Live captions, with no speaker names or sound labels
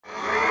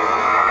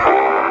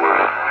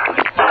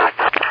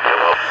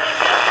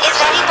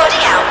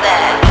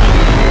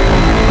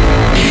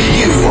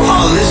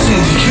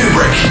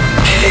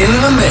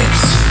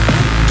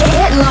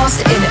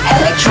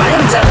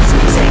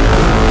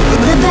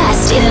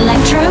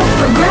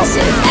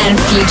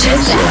future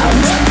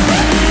sound.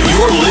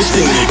 You're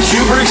listening to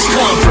Cuebrick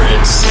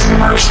Conference.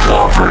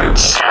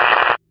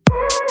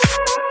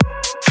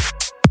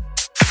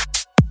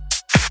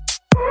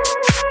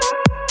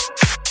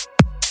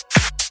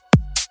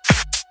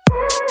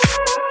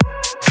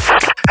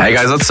 Hey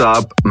guys, what's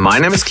up? My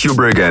name is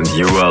Cuebrick and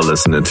you are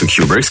listening to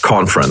Cuebrick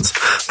Conference.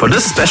 For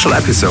this special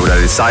episode, I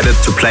decided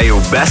to play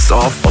you best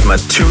of my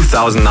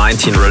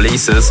 2019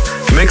 releases,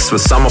 mixed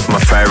with some of my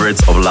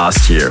favorites of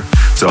last year.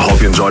 So I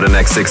hope you enjoy the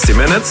next 60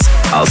 minutes.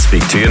 I'll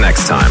speak to you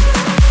next time.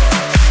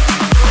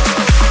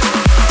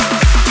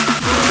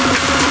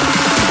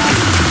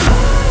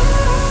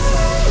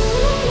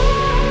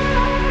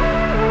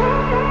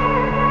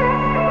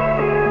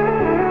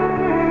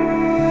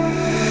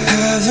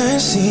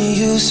 Seen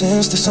you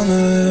since the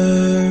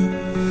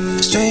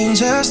summer.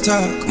 Strangers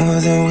talk more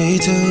than we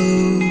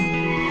do.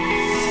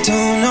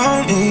 Don't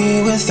know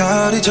me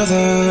without each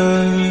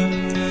other.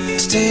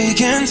 It's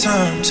taking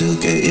time to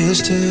get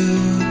used to.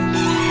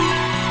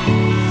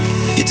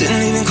 You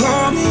didn't even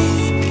call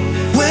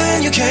me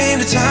when you came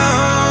to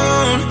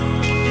town.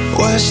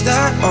 What's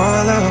that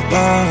all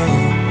about?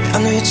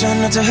 I know you're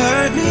trying not to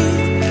hurt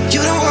me.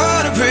 You don't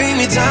wanna bring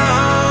me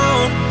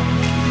down.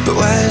 But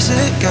why is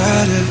it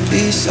gotta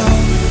be so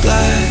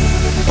black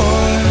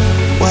or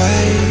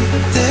white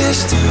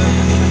this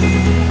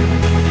time?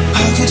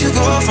 How could you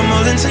go from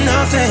all into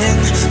nothing?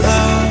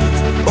 Love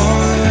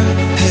or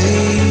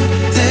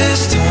hate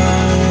this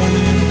time?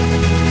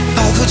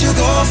 How could you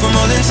go from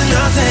all into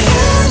nothing?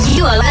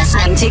 You are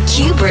listening to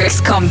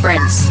Cuebrick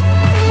Conference.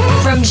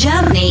 From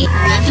Germany,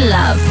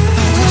 love.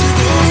 How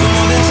could you go from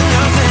all into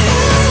nothing?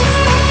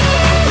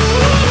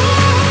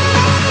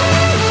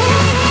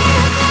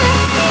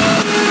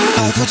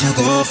 How could you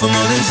go from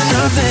all into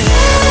nothing?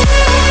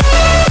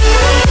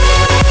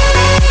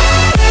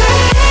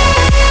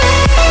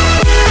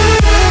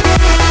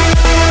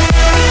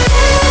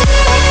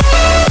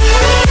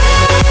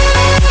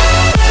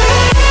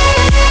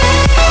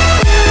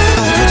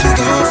 How could you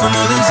go from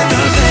all into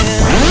nothing?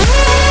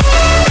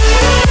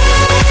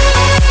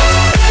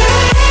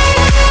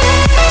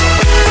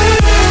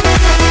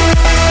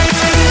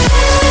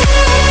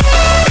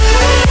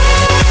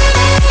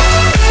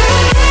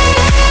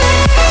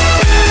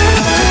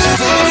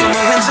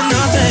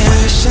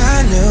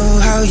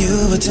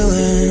 You were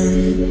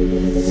doing.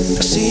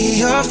 I see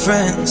your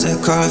friends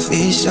at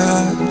coffee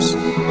shops.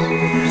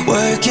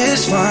 Work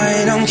is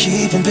fine, I'm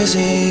keeping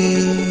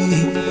busy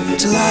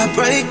till I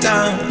break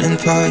down in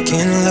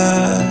parking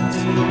lots.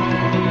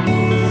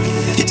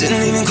 You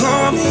didn't even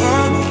call me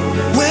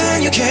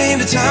when you came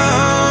to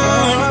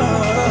town.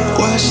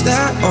 What's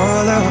that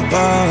all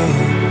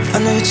about? I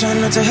know you're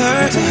trying not to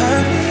hurt me.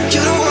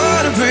 You don't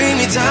wanna bring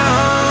me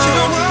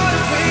down.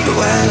 But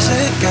why is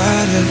it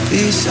gotta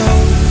be so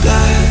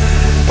black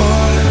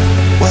or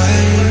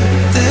white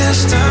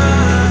this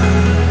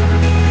time?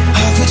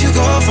 How could you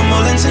go from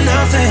all into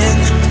nothing?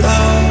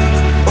 Love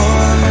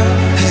or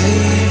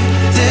hate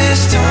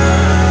this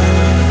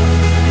time?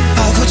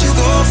 How could you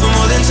go from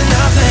all into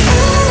nothing?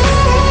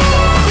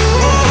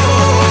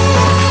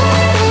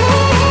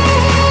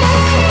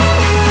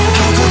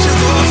 How could you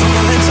go from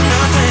all into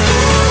nothing?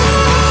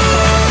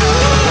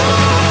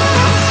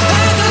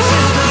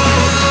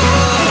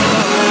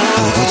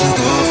 How could you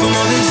go from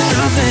all into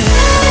nothing?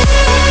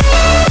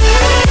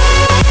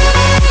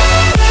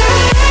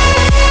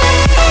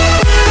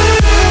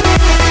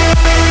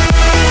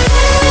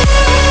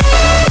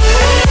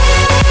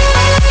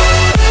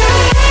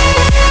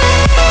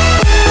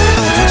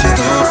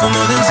 From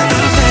all into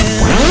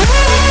nothing.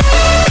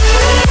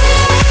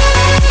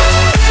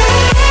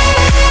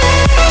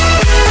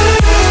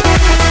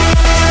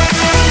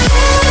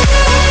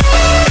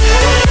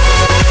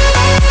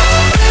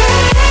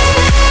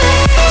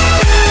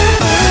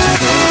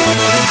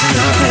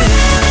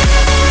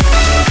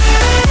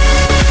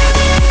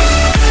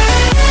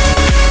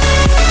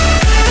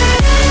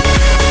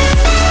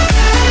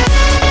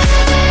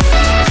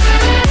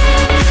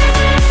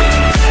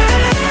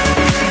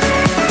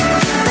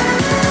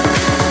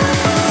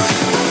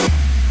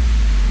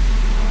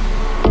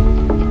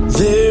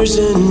 There's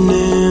an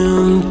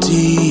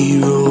empty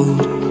road,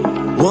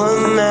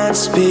 one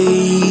that's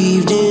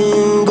paved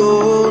in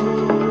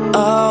gold.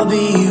 I'll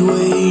be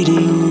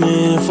waiting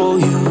there for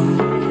you.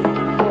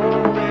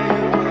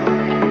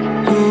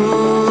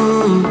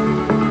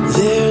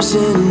 There's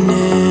an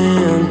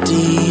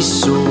empty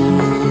soul,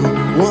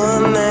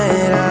 one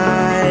that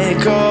I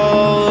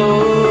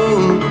call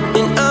home,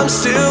 and I'm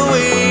still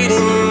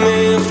waiting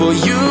there for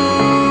you.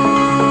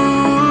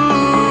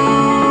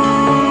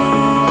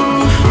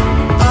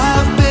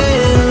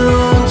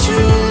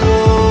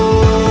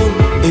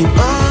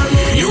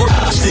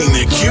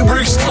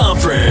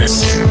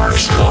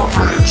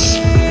 Conference.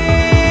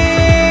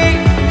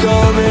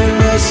 Come and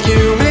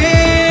rescue me,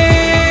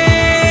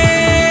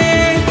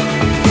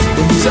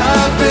 'cause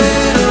I've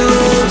been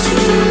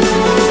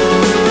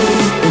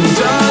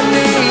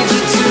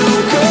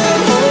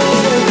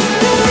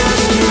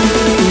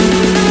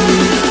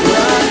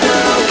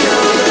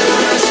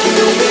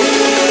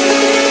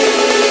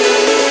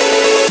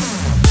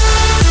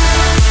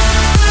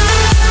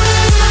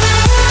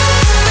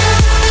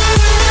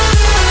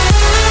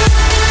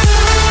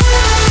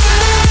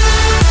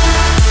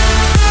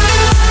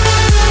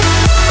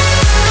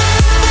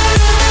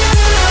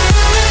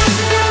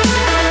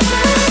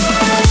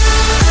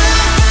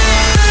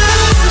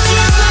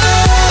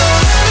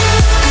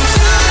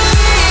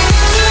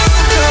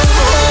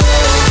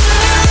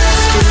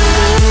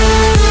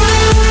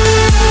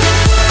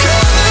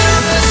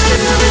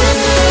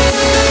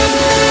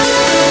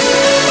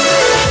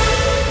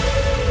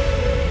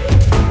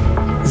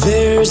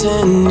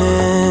There's an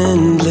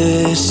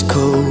endless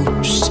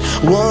coast,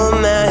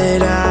 one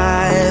that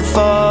I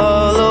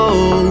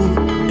follow,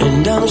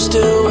 and I'm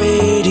still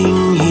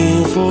waiting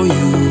here for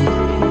you.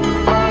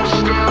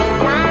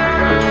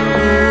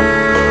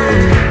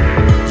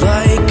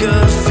 Like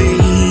a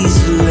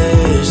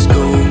faceless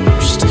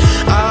ghost,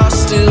 I'll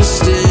still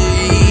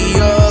stay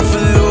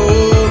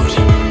afloat,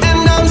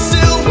 and I'm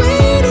still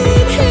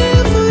waiting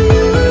here for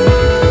you.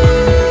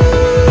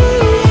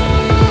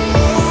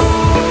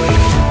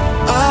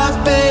 I've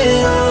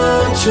been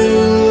on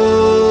too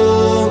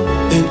long,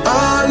 and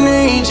I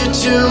need you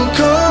to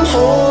come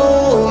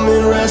home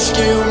and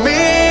rescue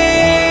me.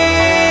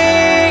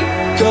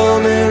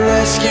 Come and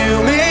rescue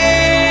me.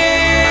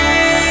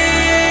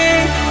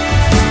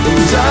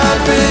 And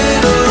I've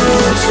been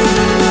on too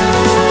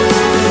long,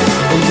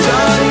 and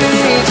I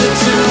need you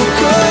to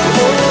come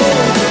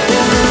home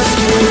and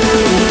rescue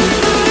me.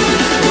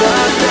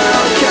 Right now,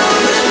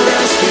 come and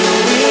rescue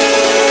me.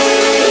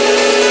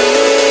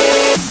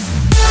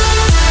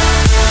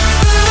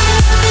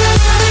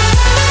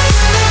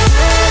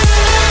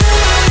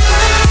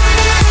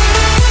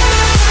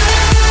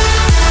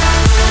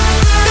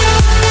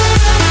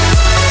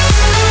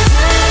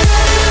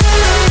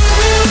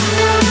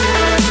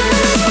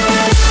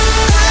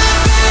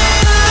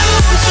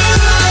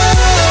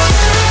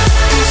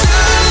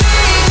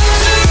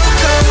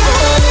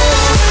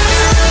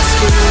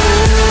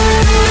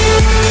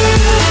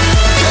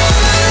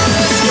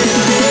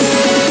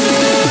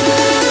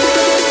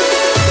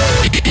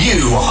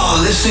 You are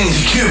listening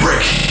to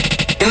Cuebrick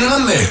in the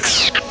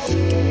mix.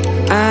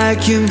 I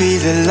can be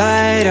the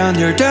light on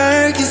your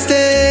darkest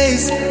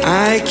days.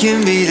 I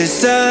can be the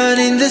sun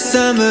in the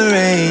summer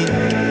rain.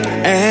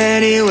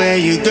 Anywhere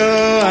you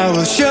go, I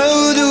will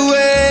show the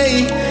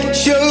way,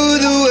 show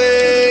the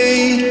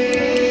way.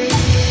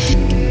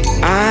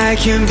 I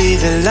can be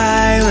the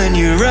light when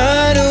you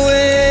run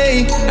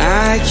away.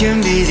 I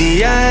can be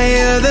the eye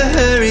of the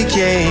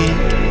hurricane.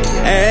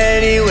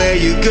 Anywhere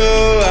you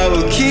go, I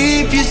will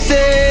keep you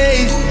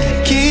safe,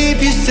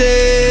 keep you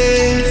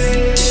safe.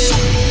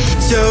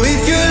 So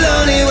if you're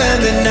lonely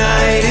when the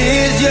night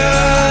is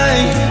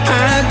young,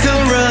 I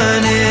come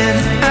running,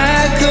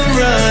 I come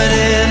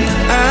running.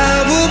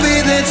 I will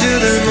be there till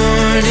the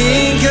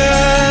morning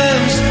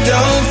comes.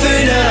 Don't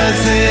fear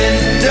nothing,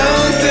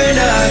 don't fear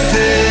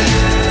nothing.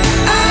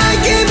 I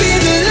can be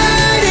the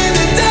light in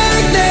the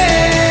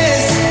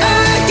darkness.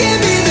 I can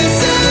be the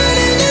sun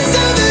in the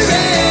summer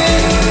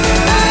rain.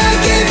 I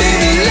can be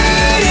the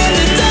light in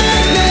the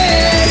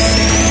darkness.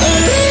 A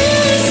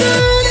little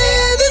sun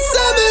in the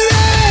summer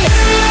rain.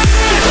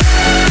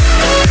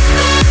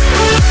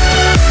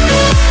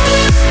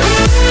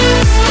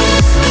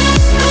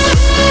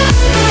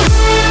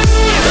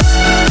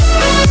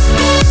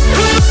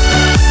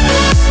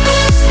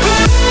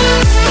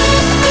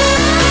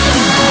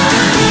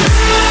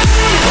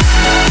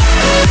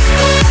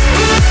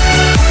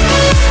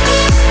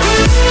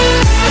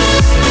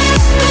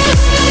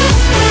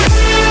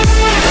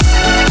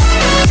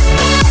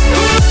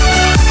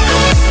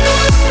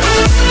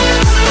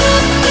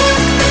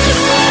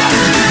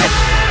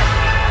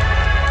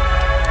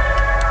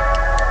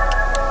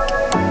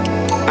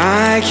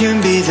 I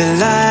can be the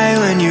light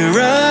when you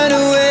run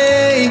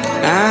away.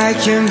 I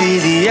can be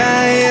the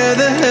eye of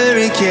the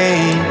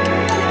hurricane.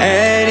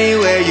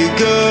 Anywhere you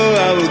go,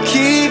 I will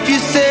keep you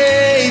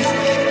safe,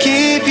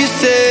 keep you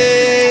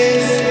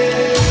safe.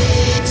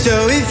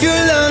 So if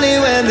you're lonely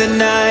when the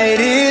night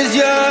is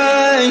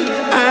young,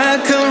 I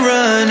come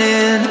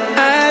running,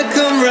 I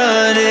come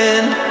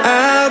running.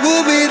 I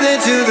will be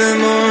there till the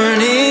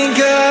morning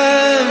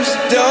comes.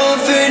 Don't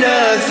fear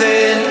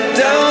nothing,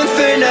 don't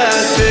fear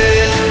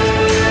nothing.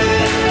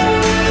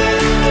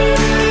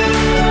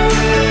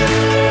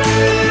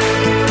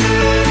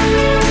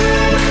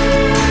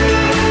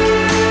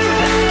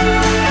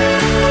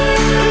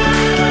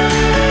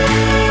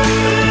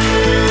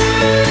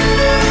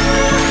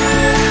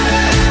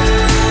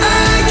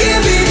 I can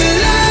be the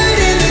light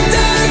in the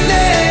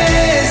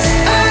darkness.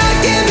 I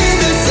can be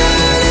the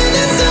sun in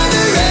the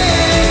summer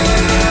rain.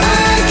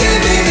 I can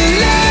be the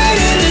light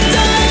in the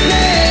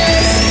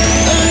darkness.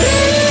 A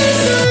little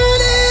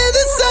sun in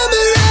the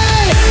summer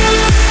rain.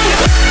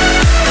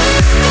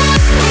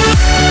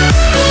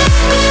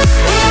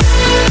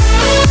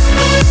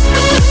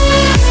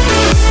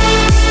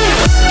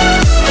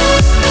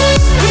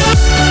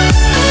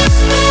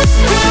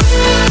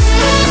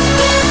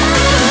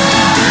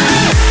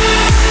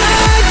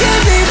 I can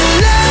be the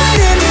light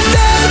in the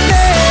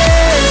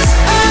darkness.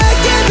 I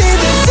can be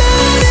the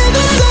sun in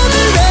the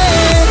summer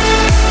rain.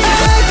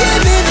 I can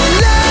be the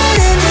light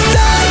in the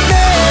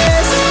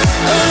darkness.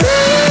 A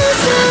little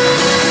sun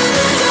in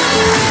the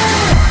summer rain.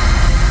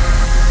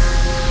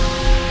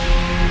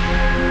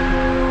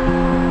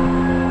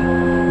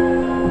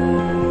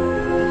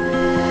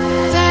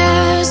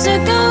 There's a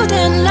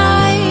golden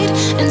light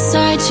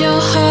inside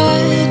your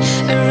heart,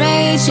 a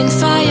raging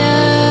fire.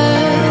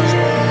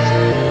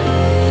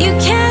 You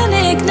can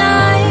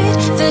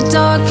ignite the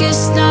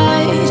darkest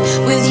night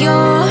with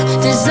your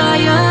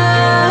desire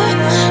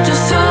to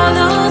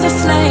follow the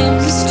flame.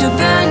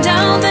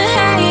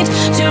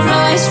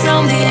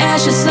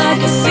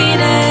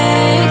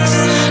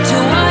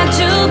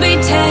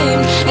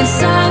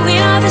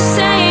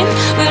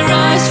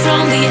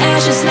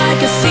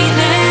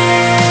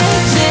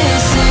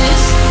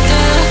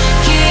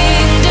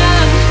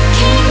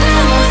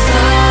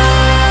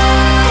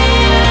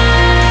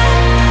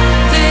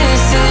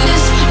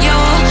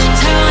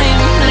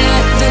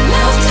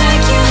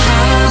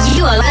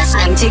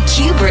 to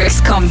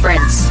Cuebrick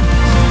Conference.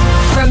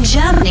 From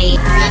Germany,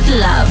 with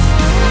love.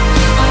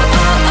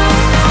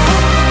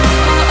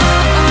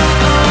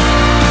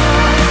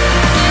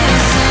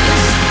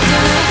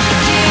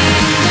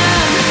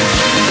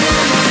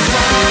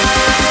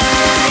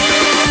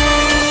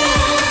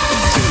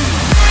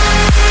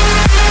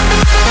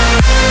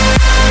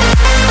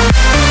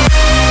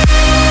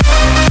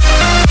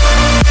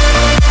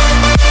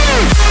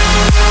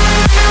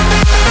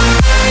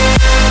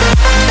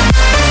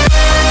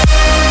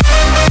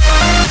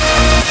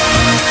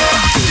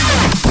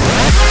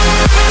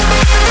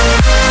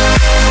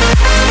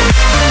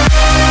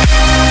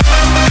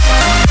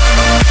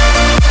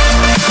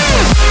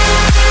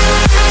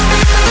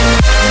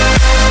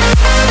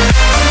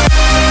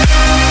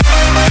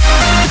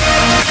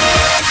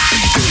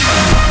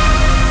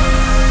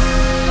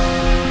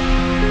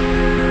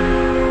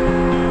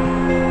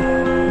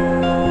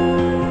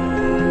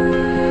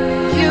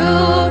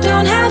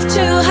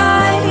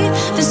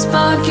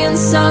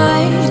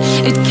 Inside,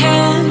 it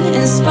can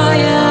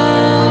inspire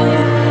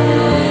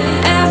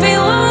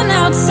everyone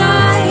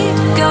outside.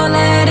 Go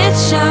let it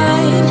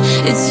shine.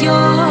 It's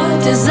your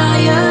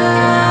desire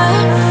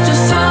to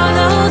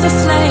follow the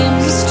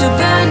flames, to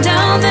burn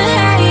down the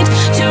hate,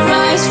 to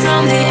rise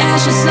from the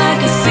ashes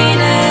like a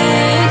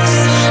phoenix,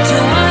 to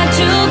want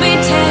to be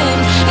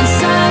tamed.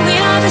 Inside we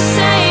are the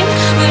same.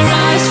 We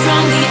rise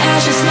from the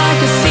ashes like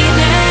a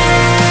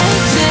phoenix.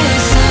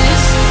 This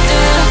is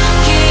the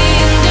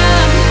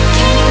kingdom.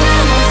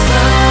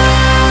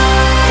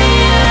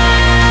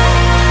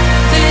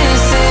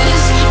 This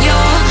is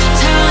your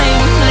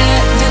time.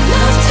 Let the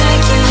love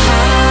take you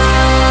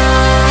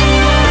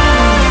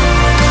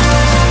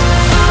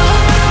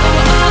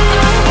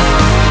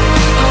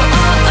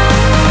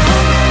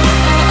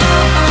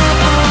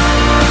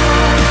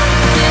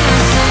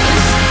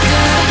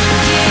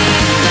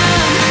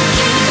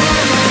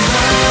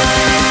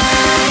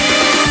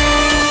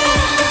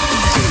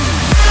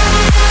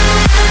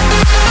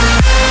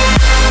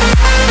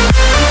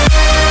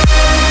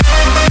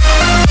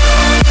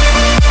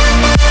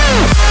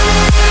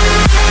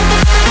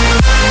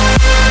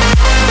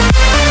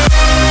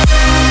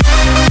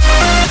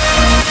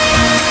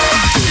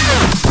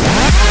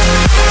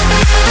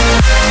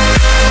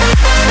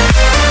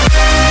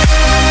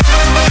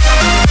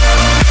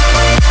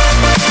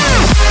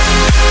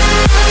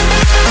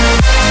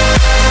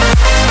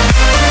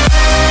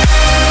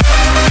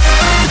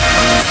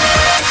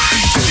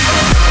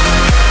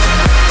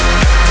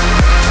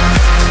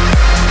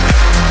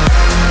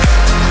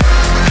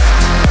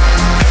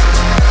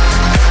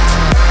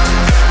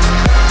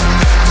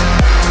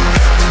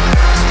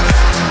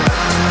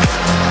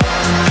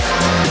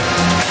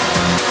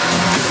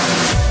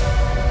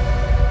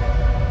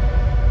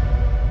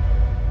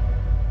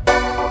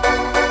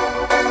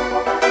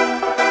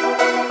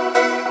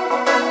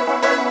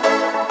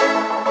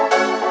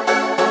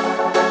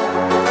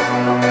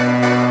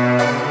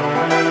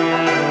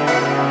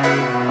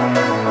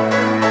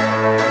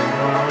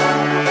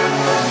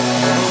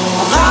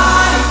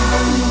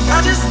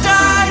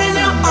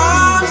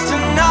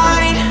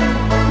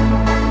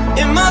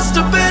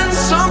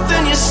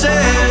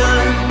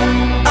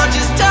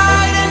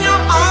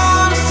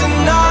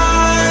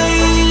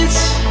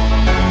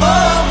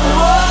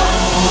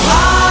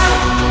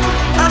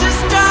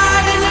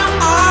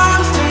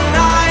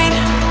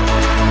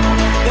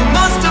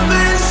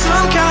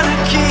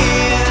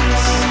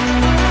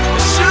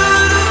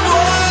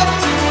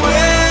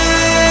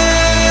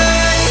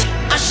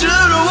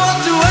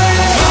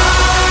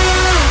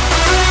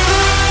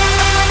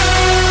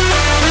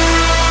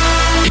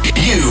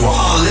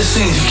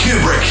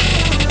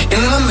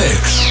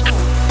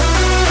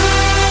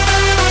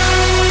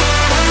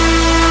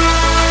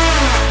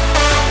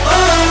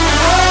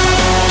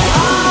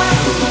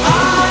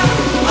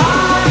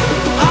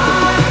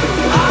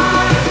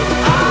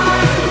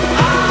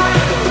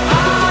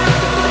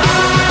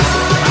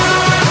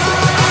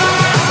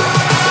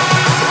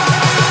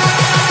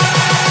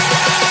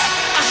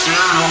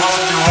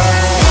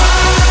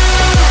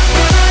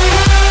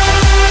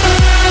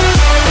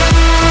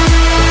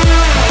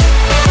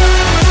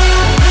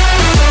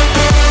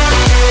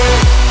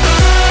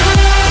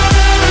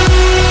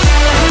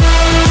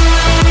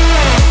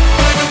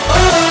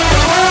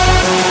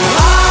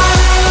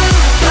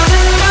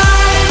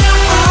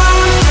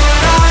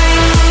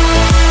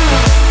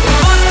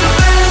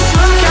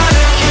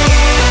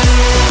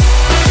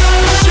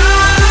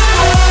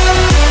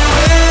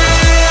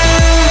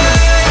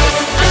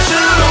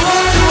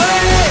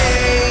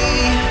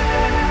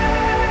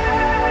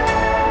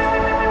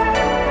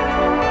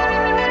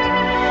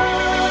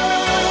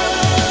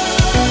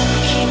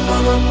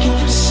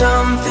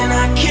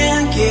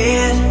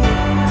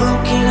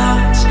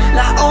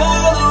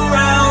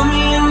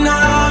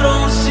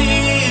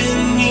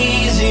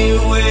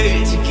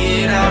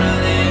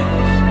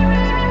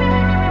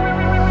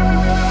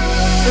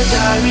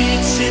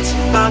diary sits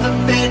by the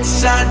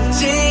bedside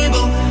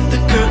table. The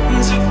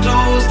curtains are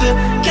closed, the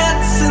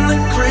cat's in the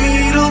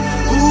cradle.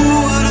 Who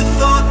would have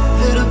thought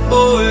that a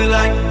boy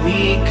like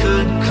me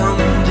could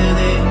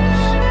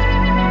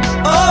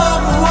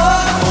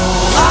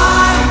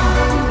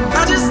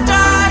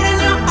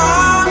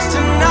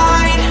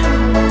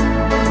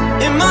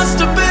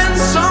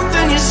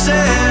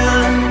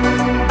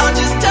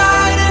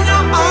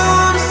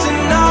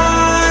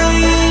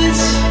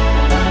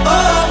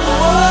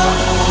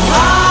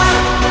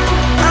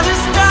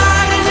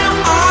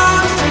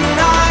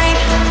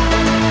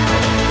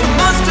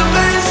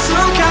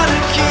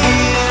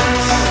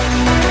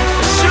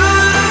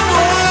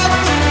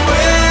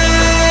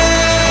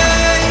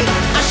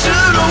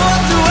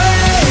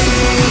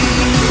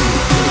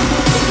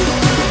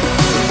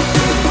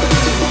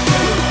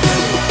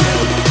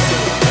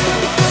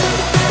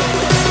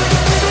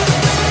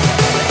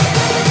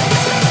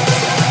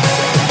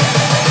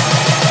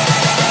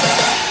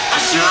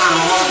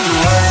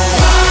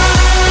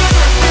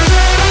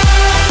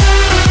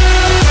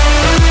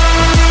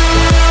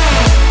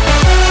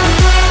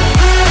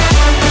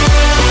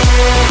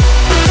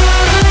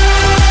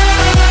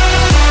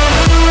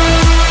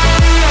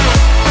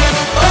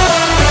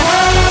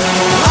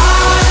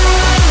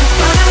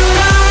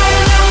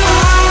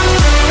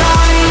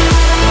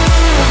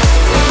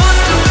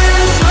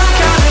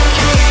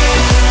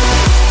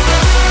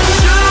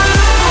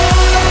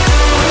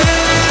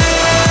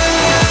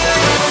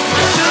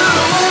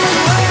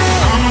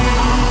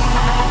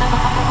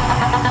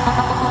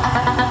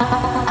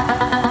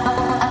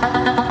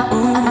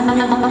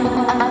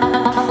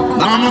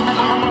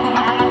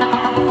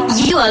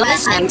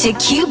listening to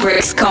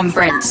Cuebrick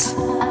Conference.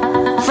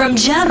 From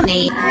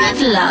Germany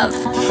with love.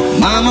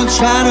 Mama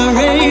tried to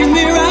raise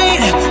me right,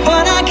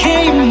 but I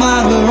came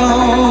out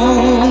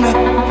wrong.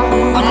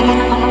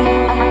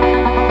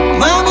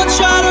 Mama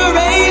tried to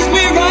raise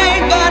me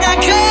right, but I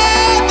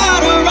came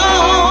out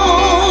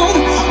wrong.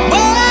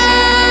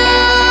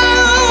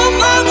 Well,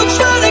 Mama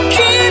tried to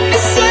keep me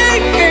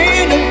safe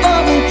in a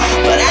bubble,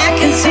 but I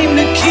can't seem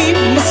to keep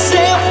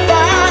myself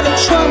out of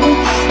trouble.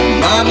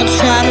 Mama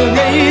tried to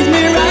raise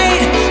me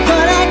right,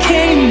 but I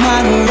came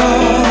out wrong.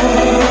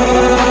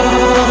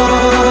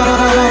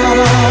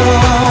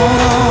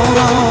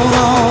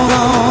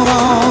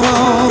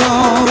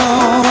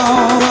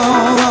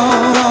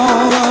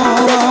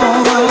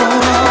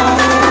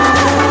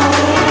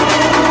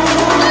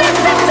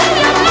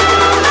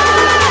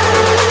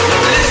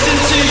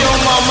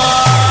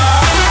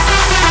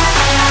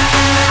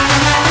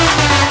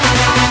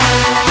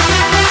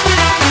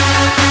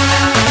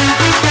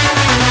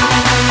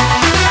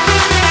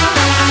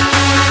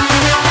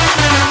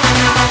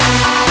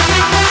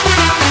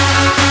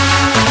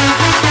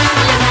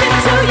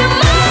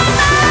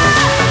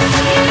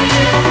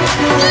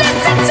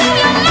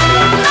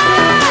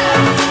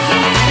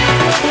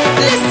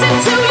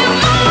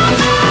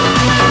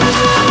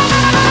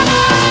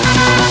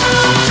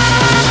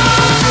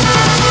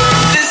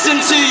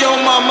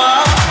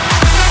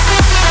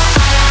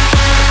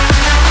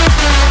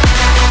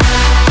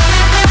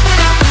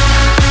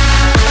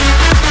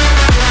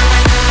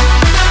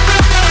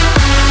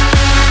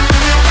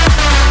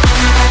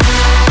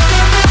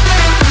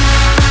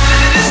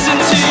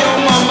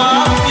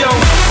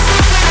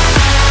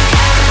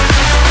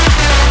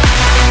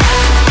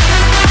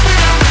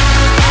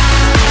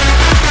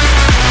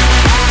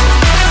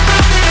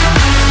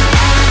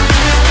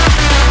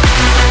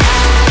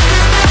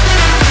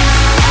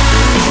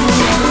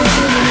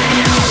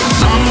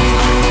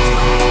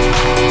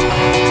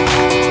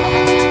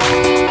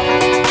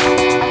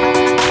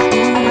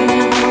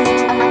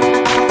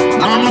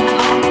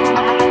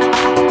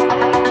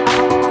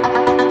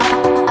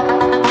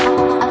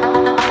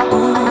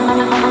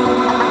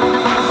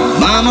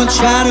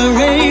 Try to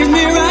raise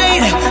me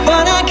right,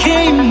 but I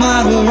came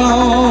out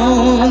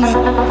wrong.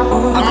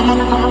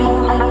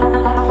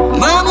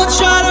 Mama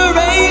tried to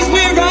raise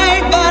me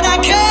right, but I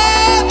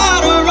came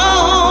out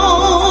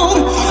wrong.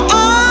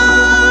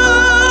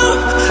 Oh,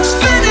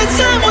 spending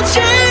time on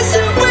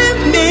chasing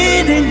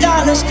women and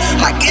dollars.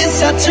 I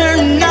guess I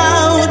turned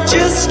out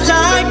just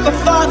like my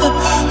father.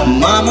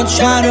 Mama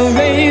tried to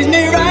raise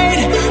me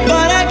right,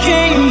 but I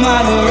came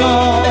out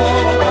wrong.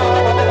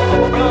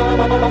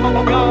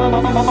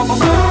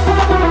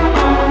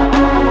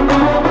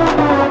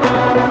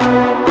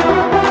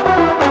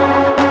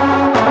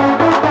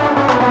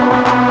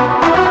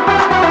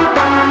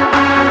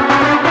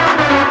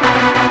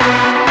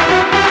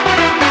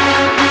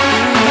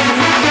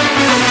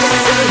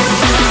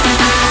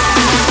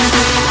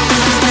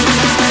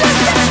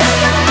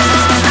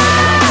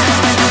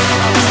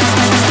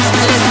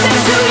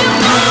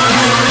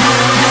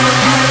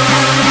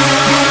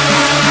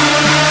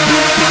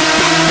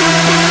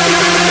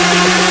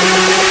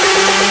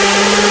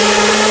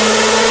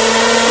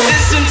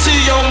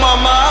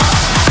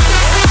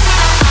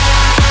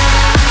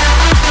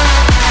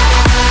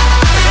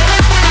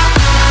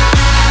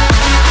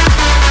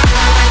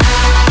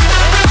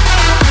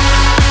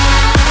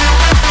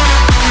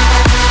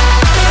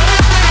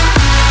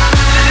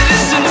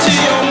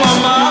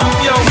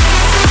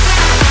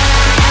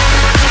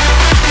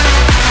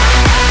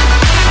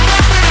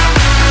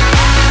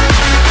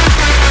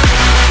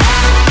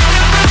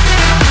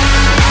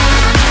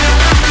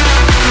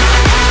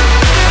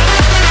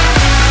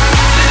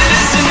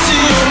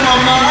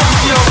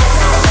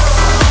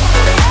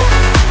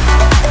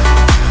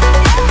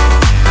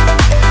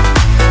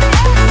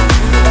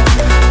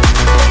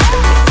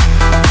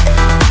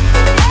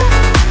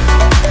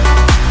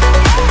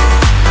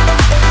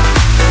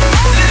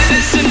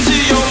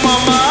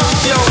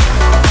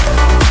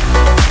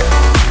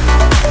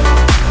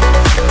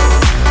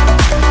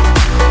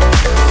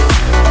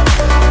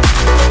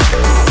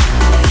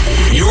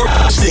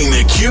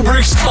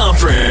 Cuebrick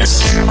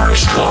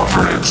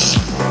Conference.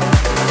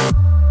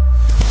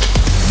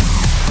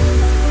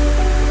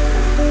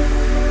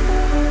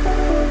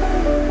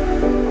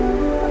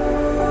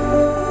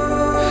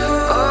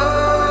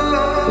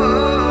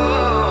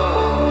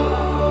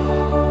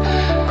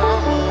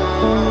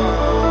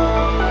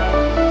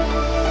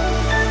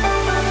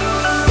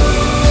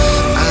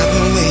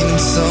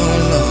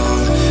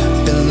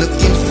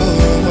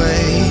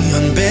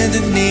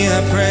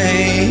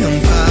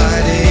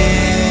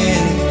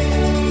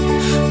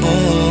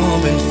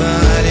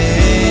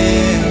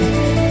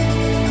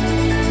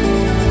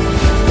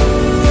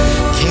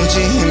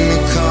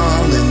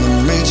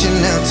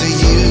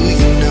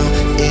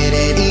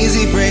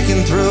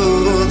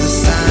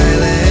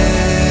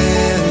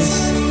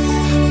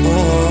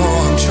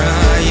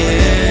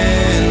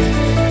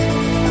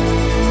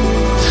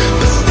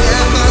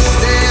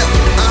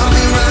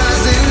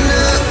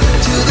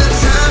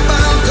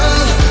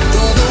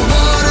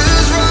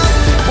 Waters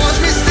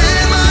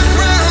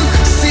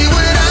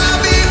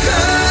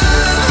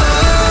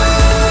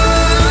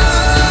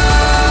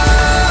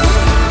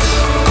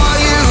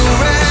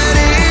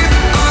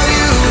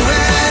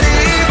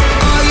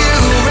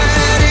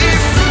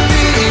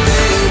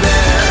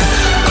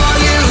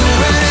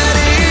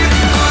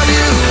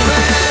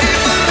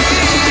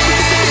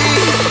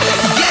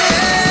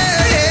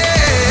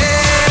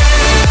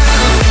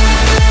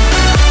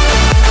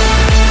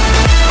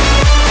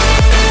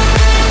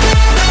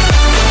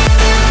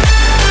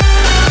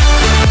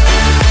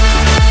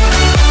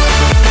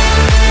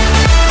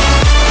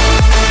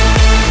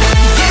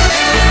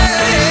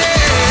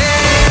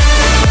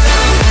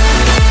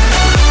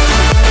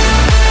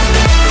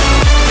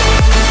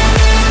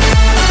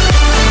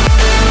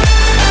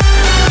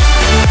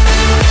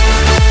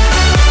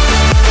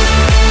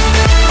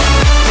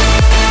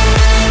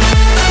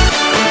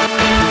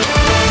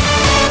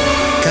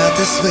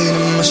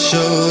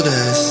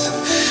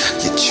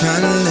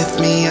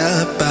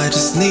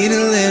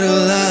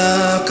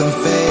luck, I'm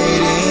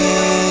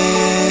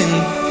fading.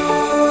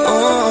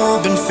 Oh,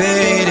 been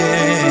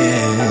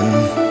fading.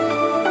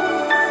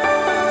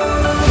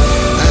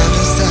 I've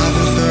been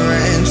starving for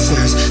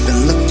answers,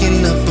 been looking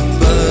up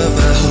above.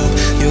 I hope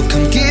you'll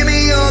come give me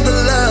all the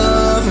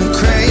love I'm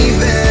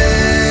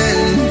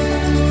craving.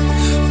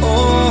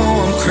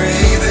 Oh, I'm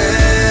craving.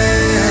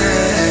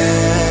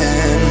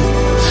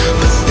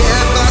 But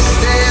step by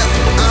step,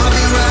 I'll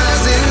be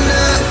rising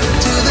up.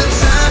 To the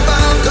top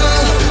I'll go,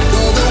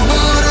 though the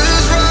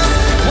water's rough.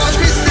 Watch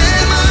me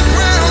stand my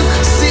ground,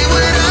 see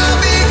what I'll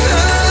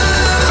become.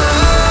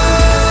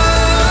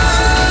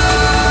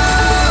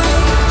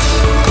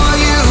 Are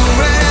you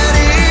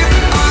ready?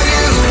 Are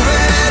you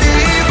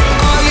ready?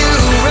 Are you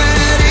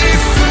ready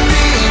for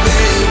me,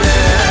 baby?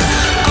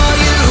 Are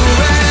you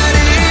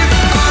ready?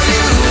 Are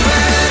you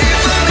ready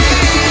for me?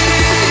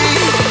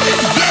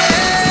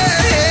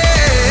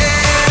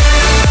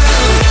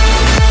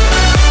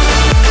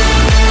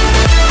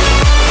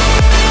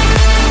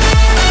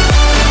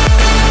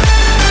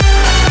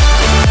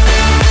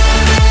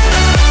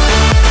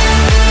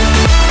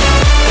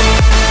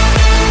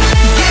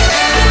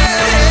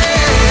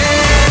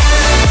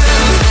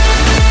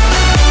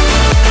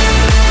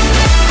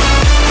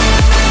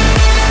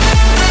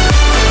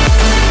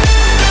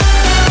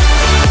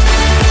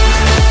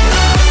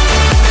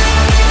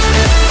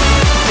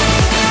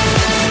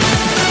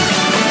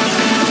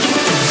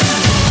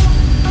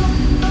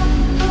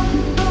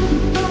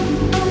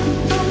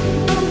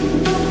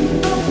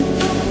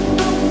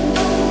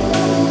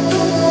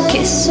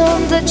 Kiss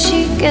on the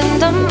cheek in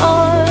the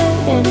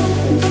morning.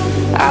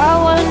 I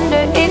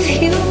wonder if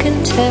you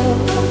can tell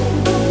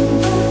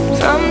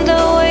from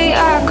the way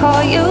I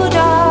call you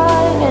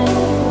darling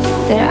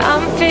that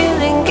I'm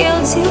feeling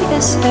guilty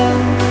as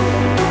hell.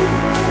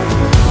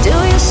 Do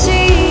you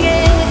see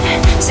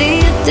it? See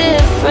a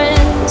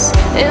difference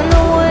in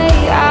the way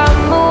I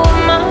move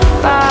my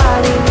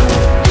body?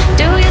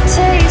 Do you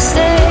taste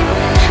it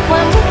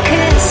when we're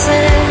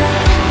kissing?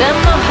 Then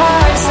my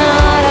heart's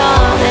not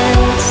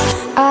honest.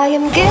 I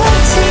am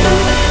guilty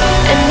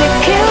and it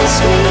kills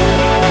me.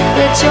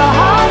 Let your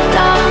heart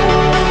down.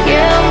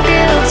 Yeah, I'm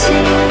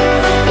guilty.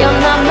 You're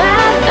not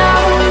mad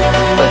now,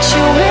 but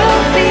you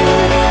will be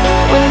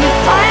when you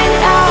find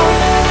out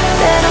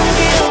that I'm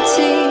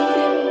guilty.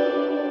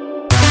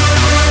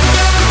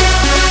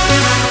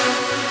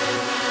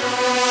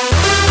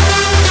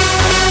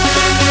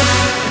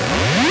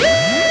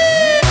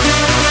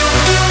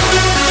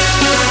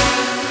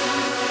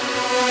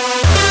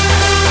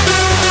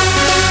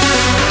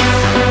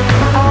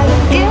 I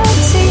am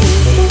guilty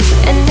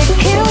and it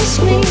kills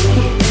me.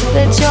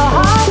 Let your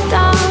heart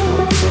down.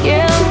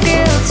 Yeah, I'm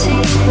guilty.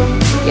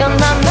 You're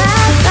not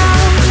mad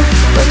now,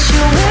 but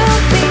you will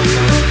be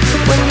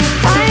when you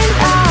find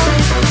out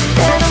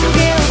that I'm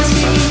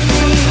guilty.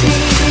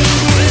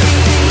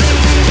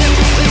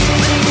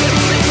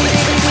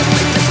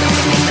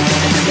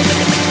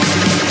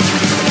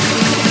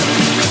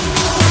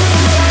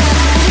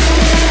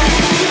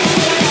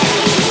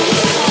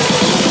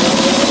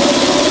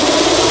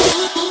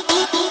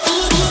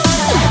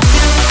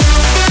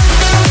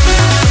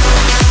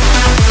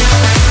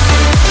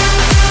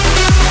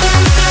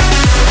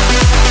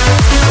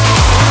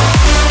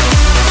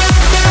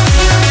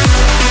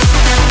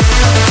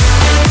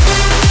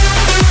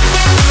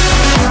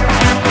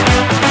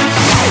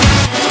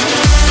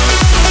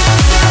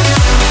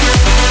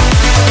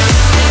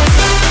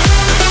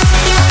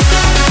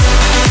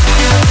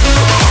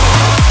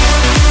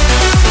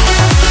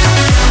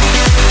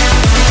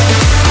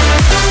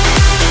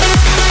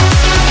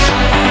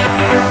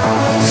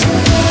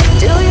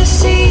 Do you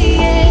see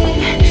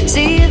it?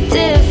 See a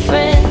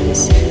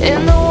difference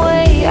in the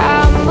way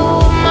I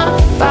move my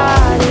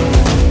body?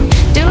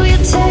 Do you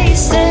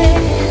taste it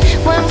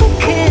when we're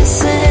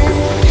kissing?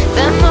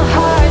 Then my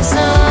heart's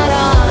not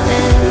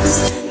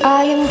honest. I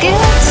am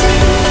guilty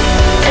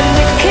and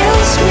it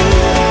kills me.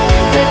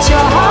 Let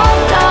your heart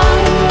down.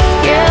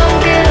 Yeah, I'm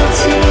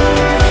guilty.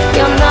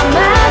 You're not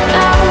mad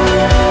now,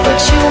 but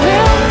you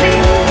will be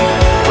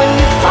when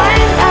you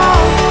find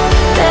out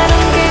that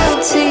I'm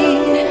guilty.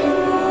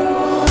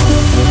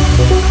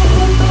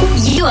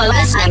 You are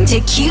listening to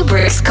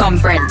Cuebrick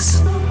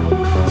Conference.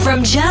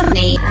 From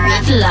Germany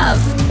with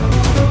love.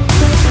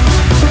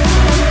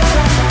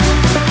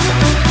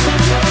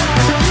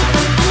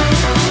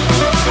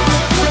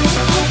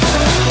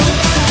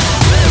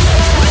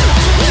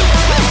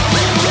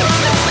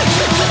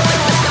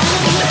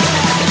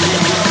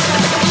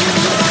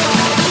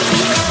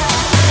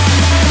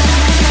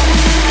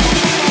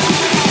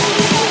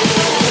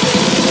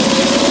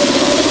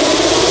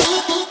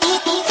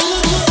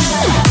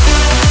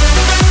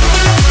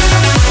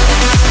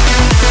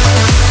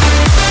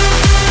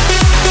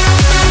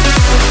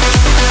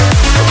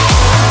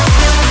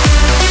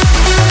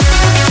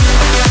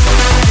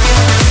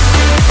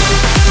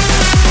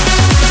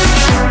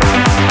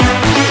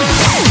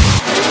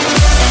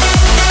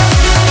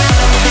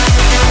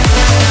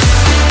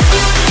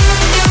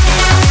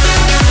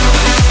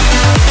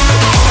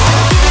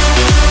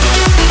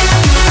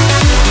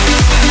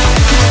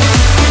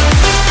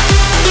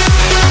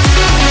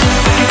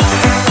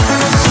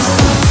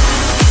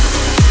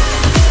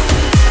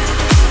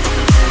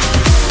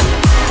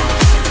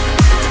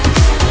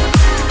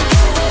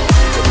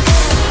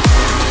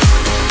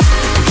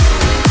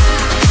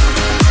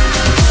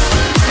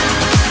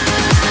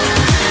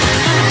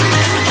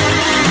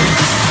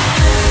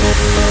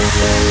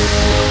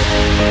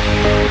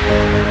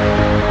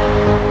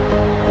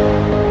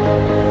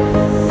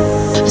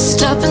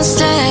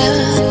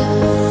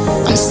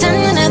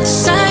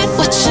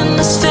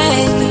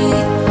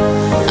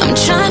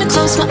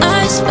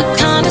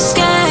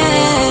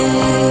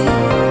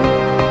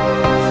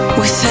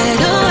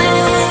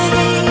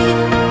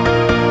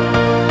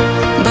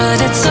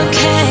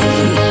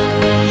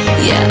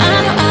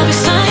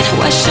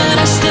 why should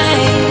I stay?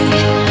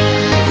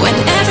 When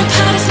every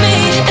part of me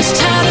is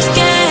tired of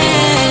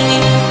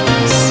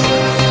games,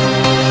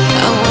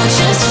 I watch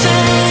us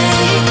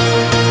fade.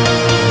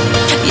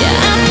 Yeah,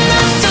 I'm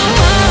not the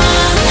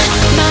one,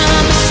 my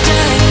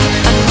mistake.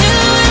 I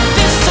knew it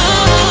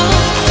before,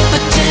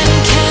 but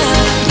didn't care.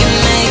 You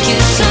make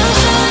it so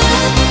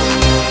hard.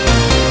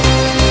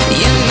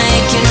 You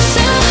make it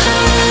so hard.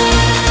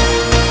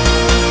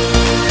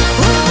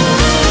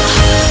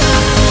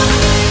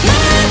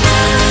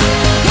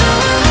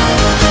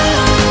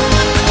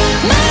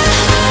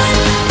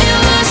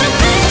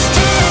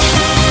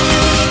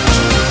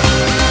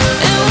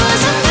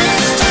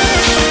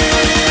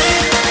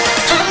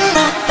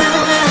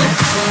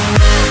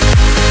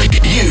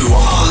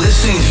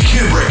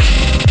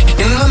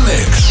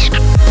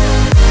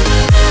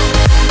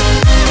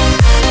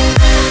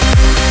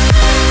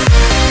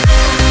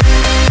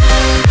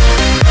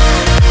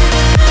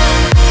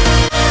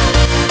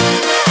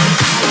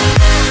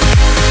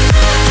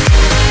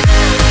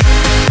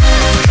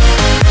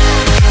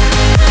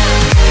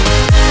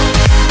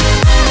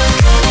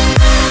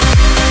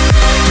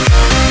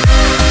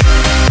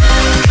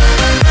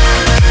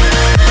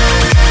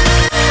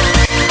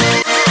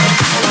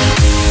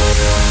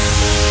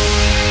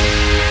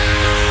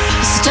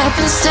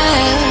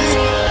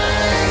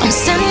 I'm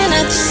standing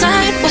at the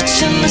side,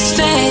 watching us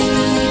fade.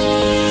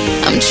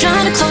 I'm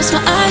trying to close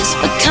my eyes,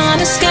 but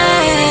can't escape.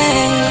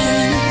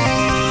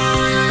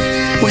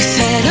 We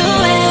fade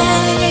away,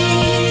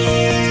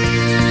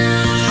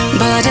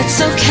 but it's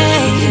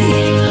okay.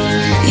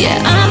 Yeah,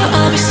 I know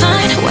I'll be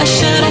fine. Why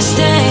should I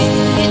stay?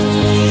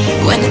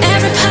 When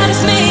every part of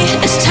me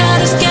is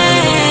tired of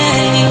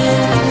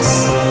games,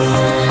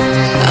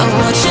 I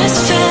watch us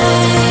fade.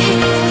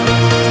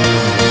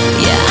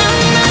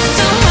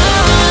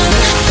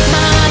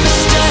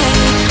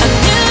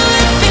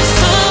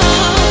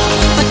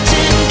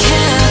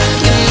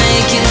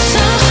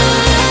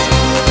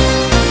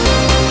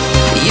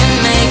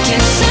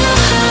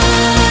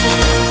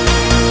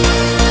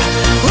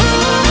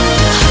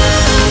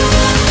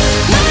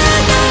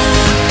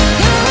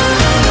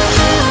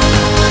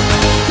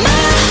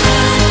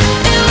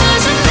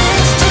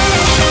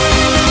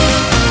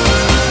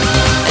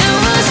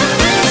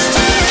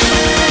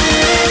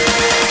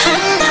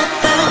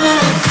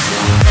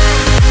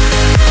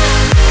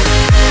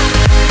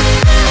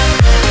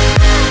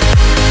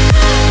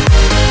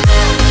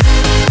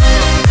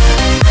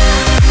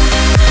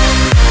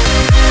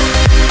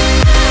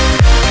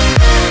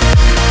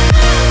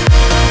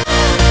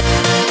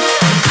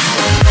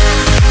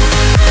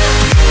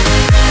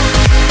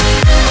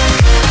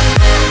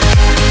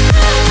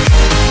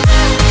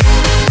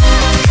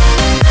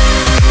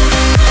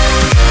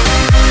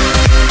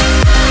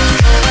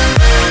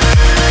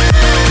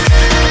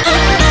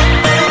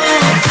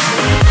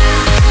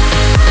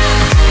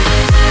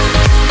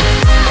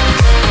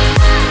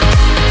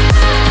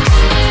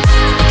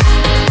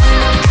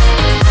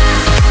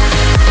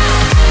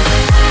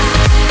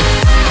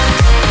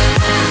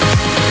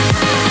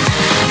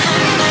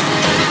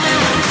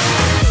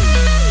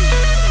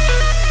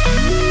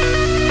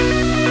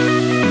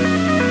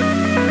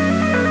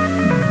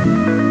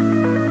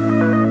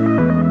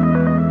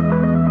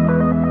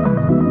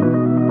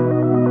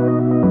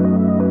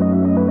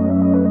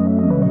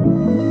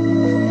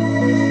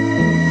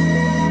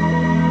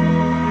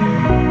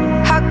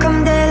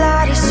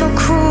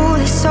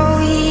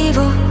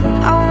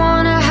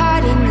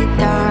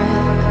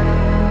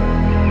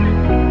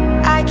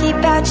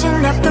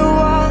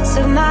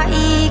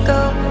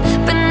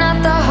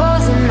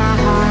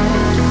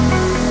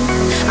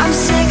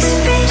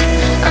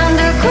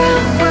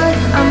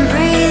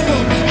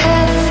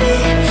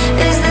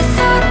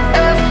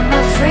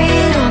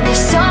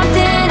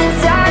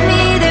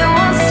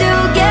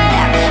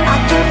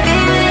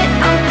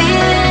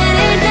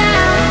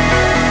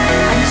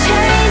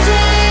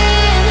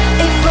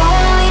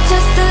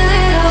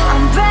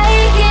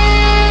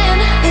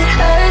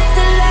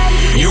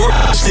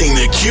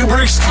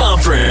 Cuebrick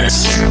Conference.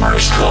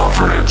 Cuebrick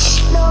Conference.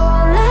 No,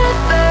 I'll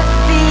never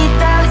be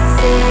the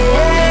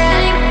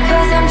same,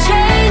 'cause I'm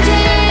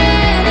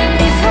changing.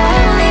 If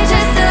only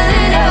just a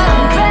little,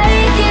 I'm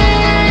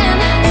breaking.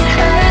 It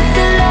hurts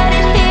to let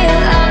it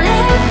heal. I'll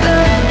never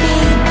be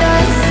the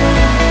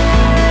same.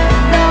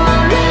 No,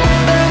 I'll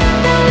never,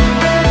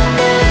 never,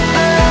 never.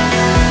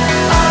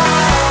 Oh,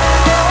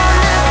 no, I'll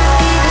never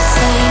be the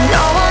same.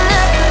 No, I'll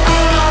never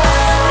be.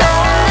 No,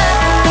 I'll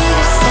never be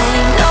the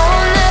same. No,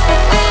 I'll never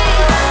be.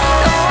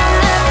 No, I'll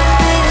never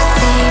be the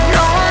same.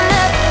 No, I'll never.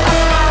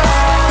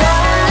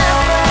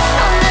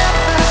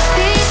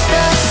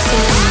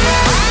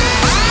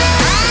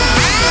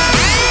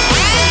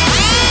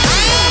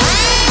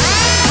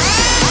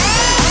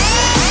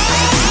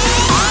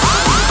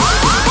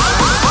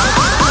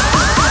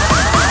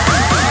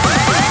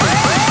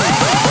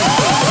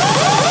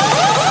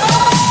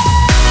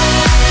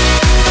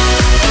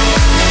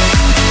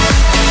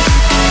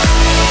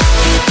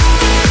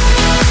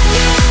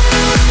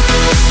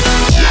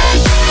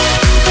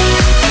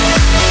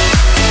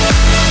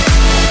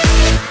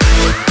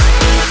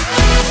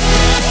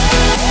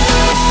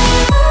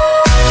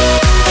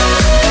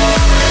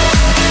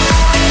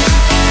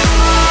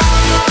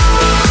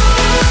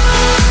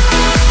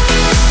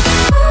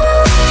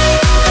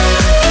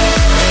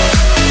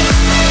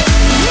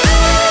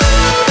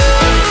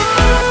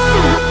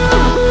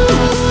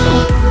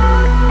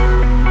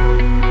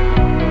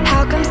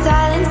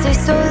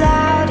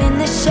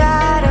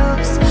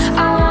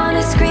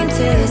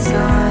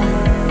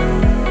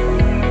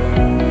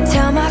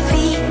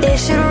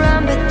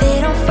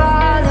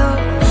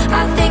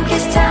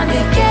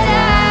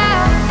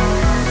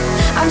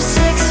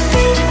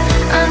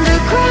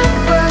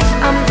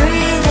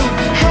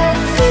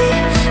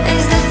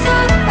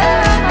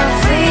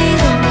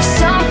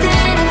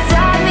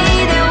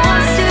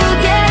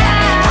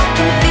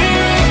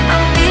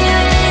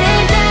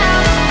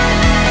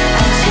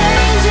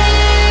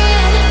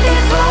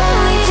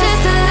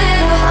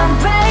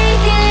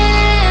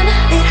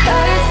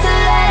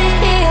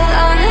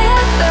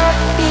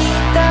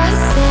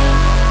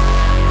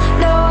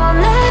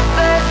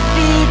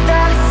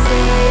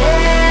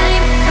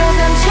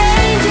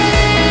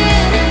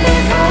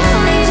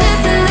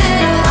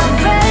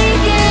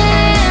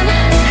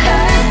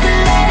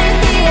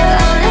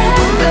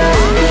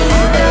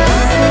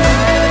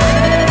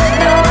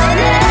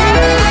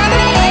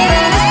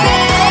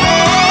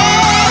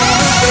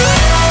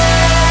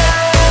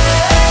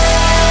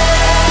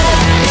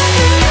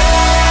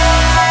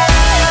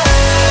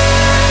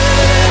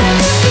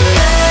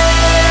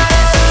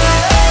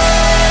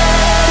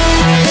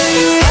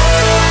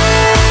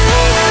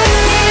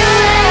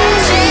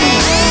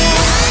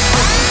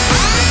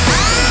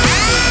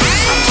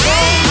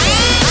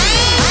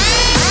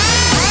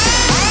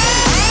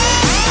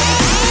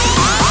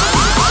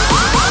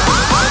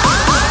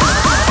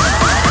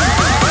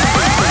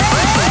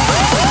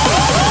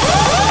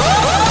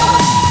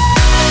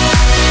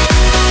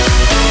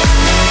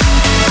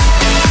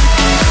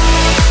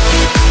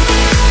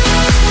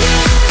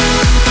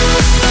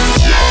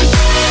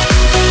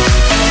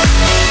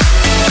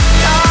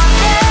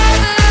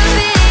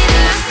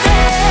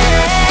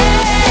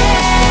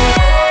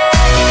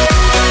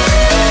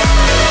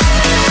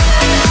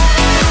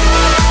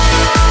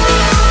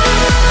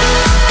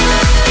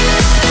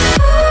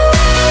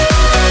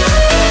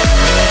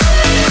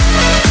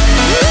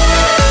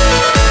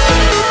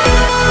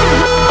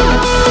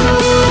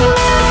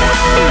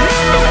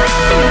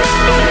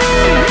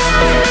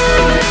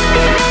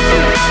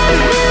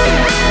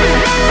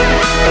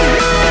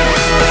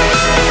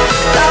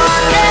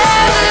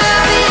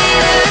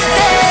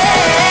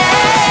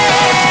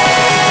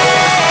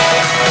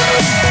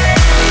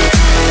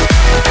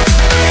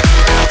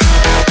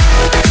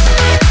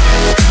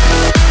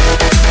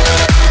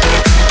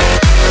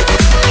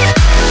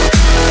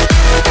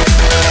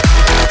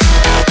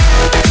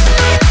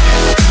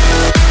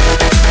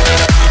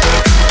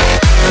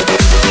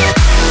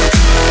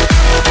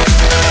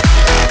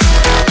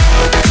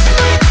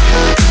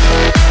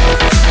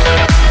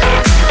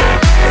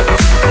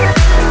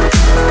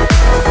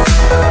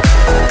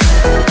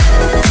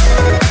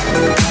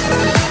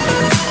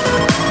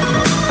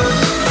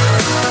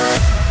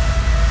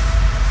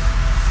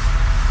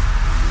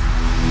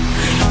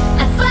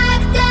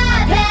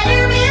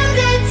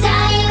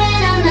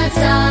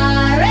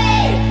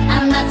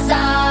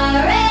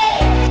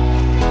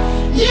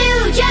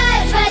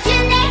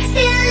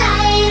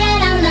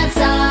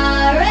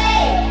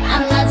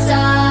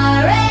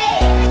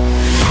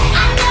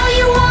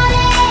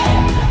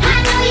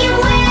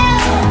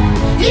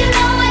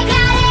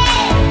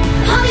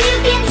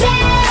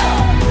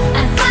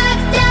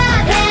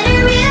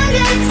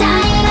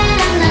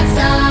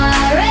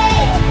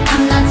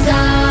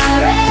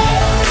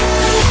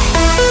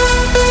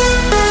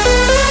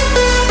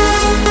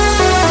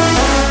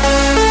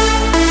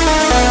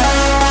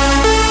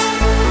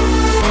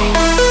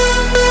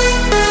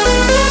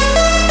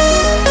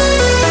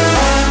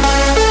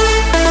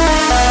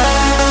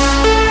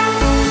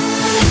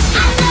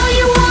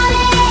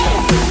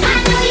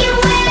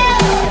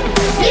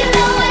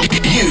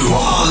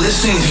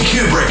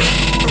 Cuebrick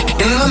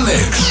in the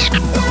mix.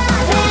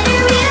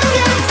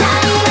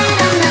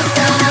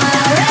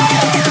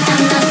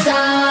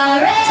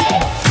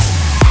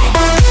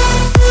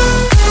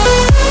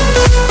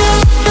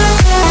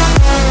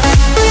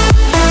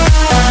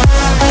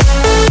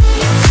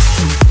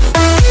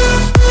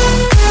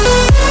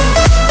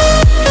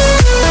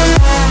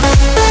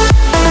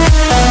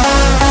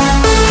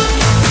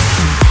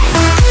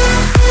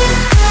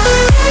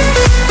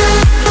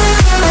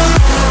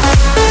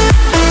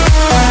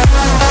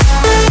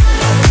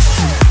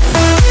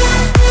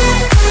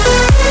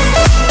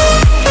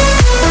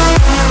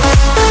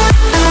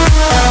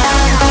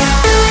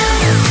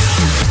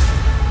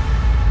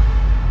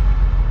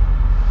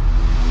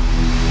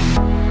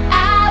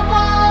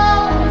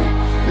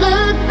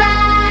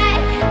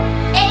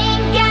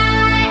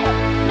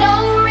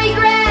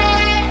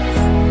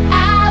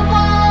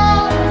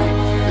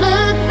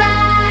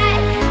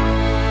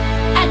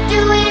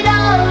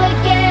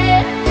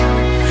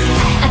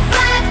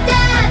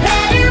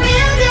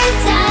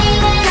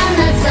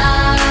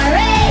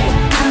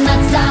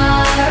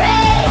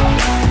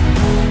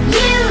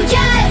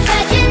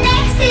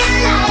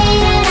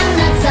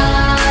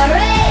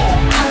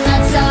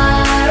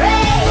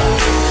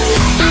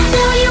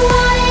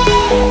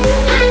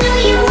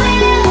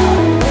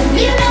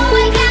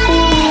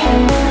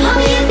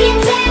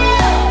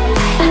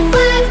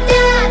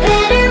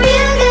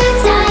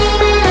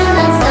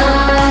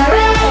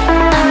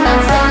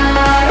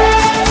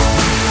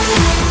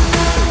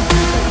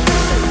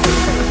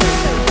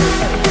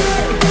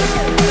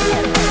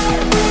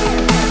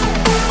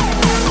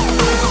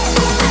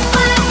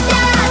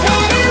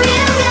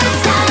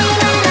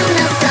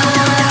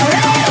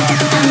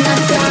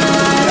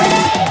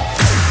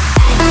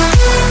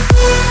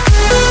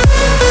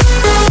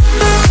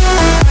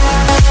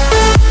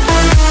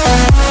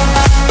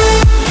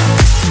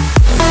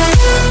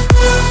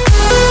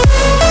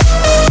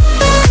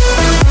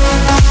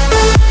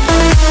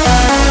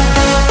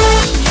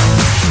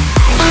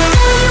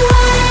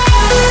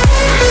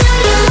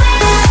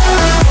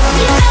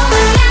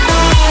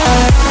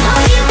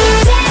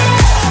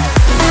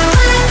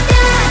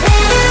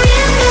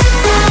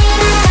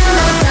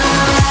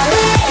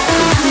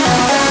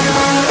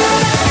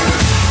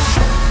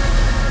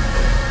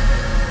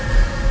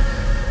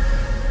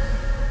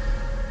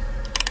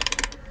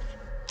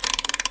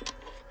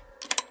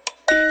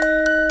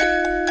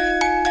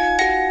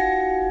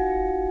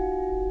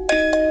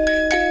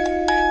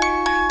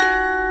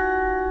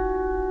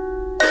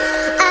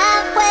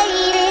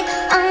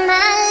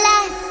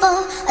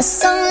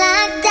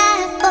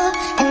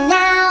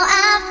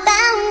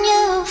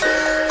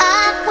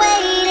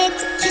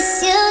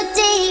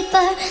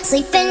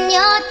 Sleep in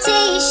your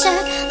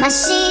t-shirt, my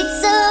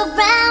sheets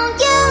around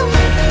you.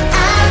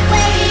 I've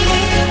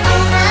waited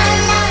all my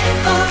life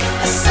for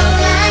a soul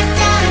like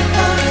that,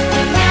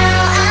 and now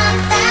I've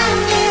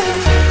found you.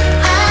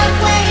 I've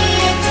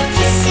waited to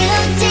kiss you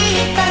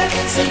deeper.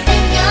 Sleep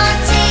in your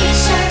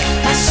t-shirt,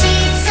 my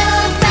sheets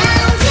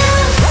around you.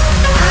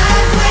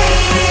 I've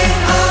waited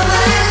all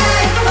my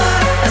life for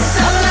a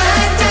soul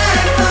like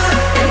that,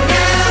 and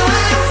now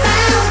I've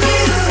found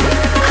you.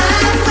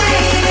 I've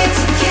waited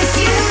to kiss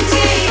you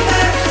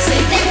deeper.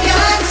 Sleep in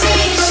your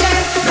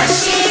t-shirt, my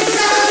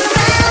sheets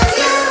around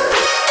you.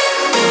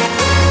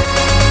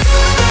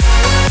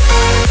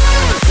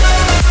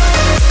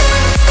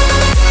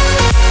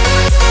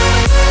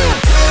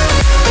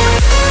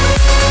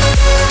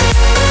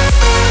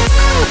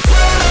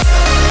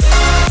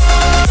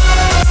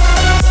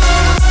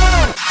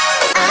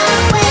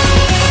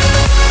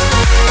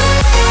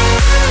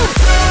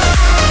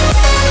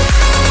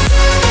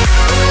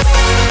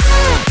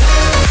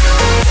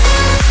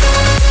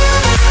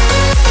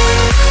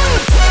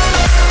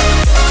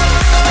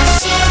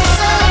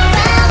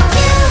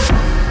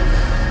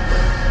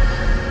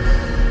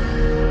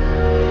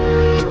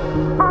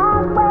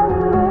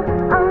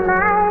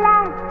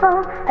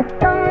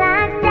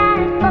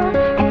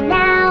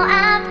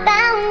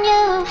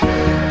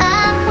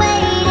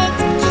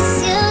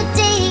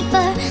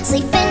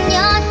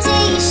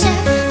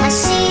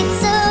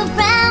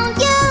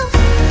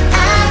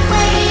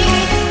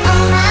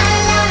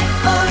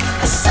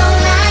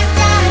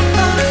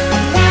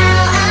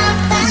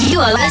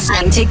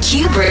 I've to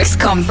Cuebrick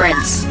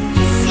Conference.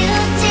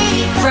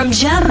 From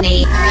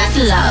Germany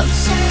with love.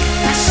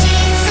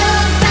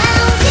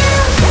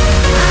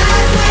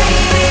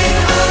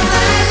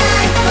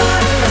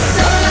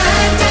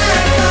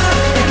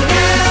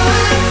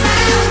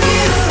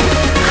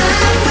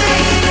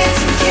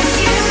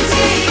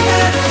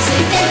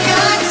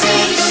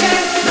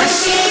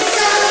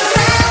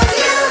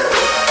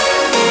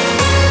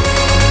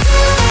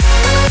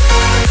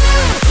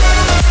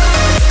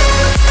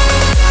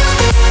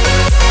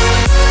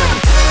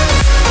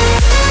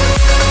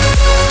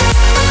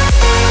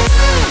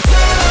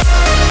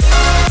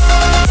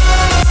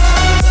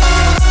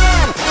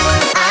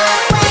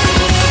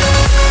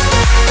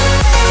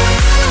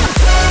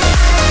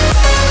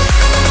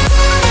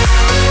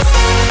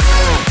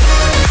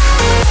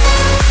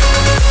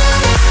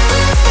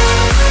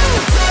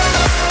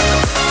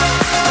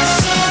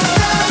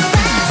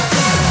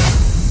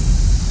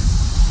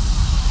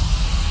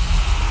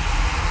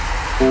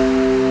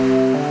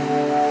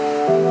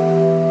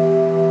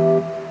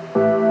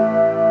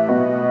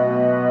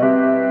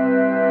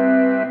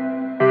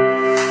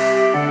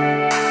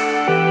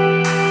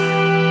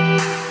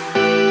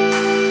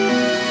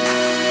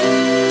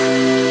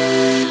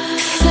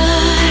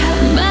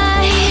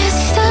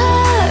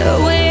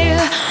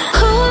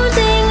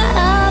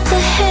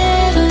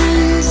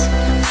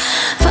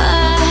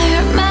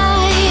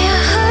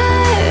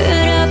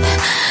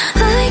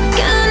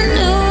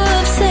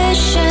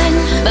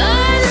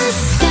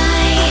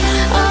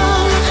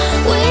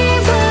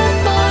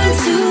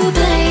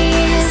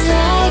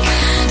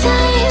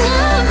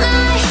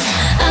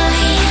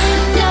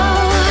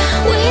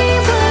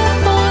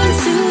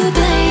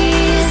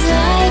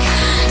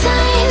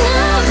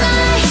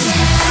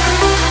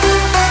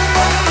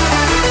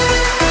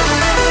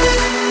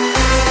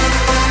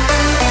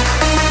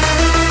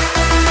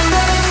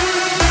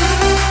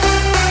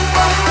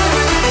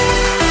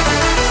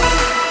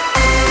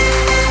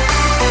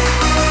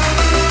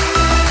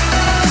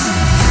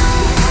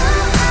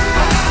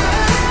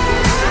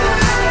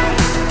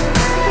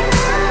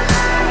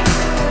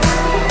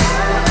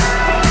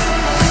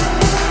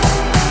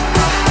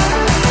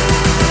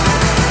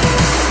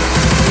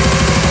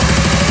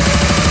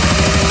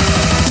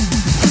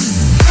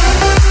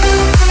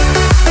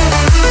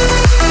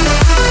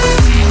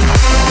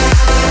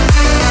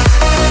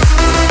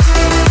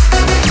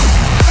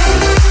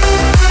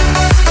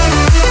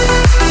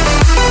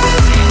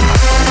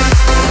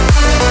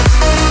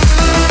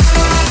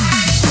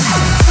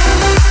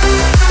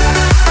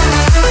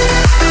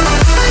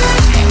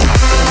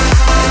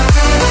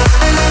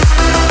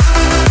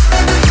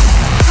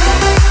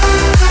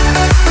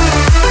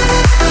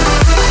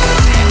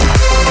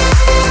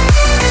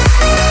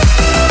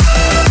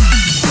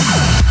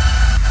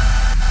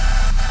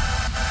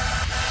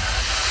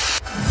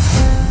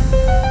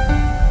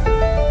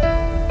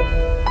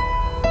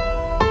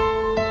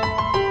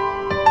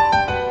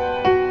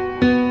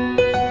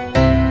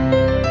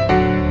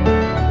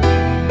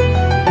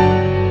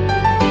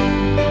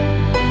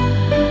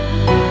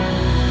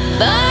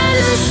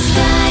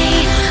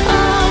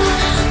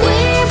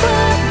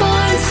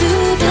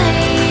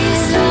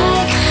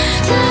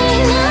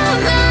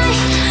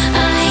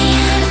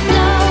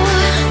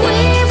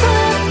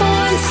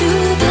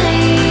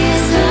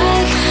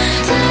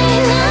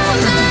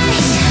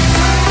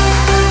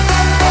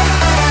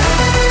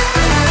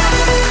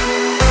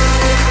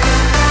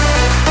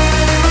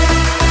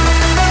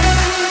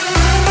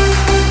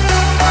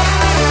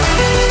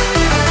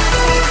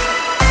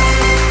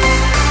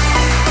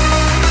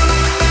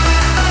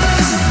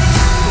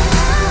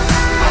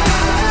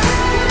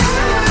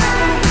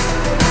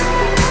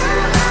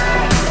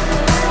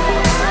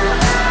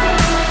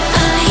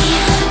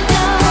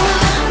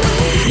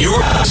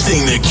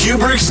 hosting the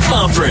Cuebrick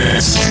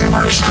Conference.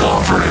 Cuebrick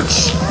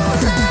Conference.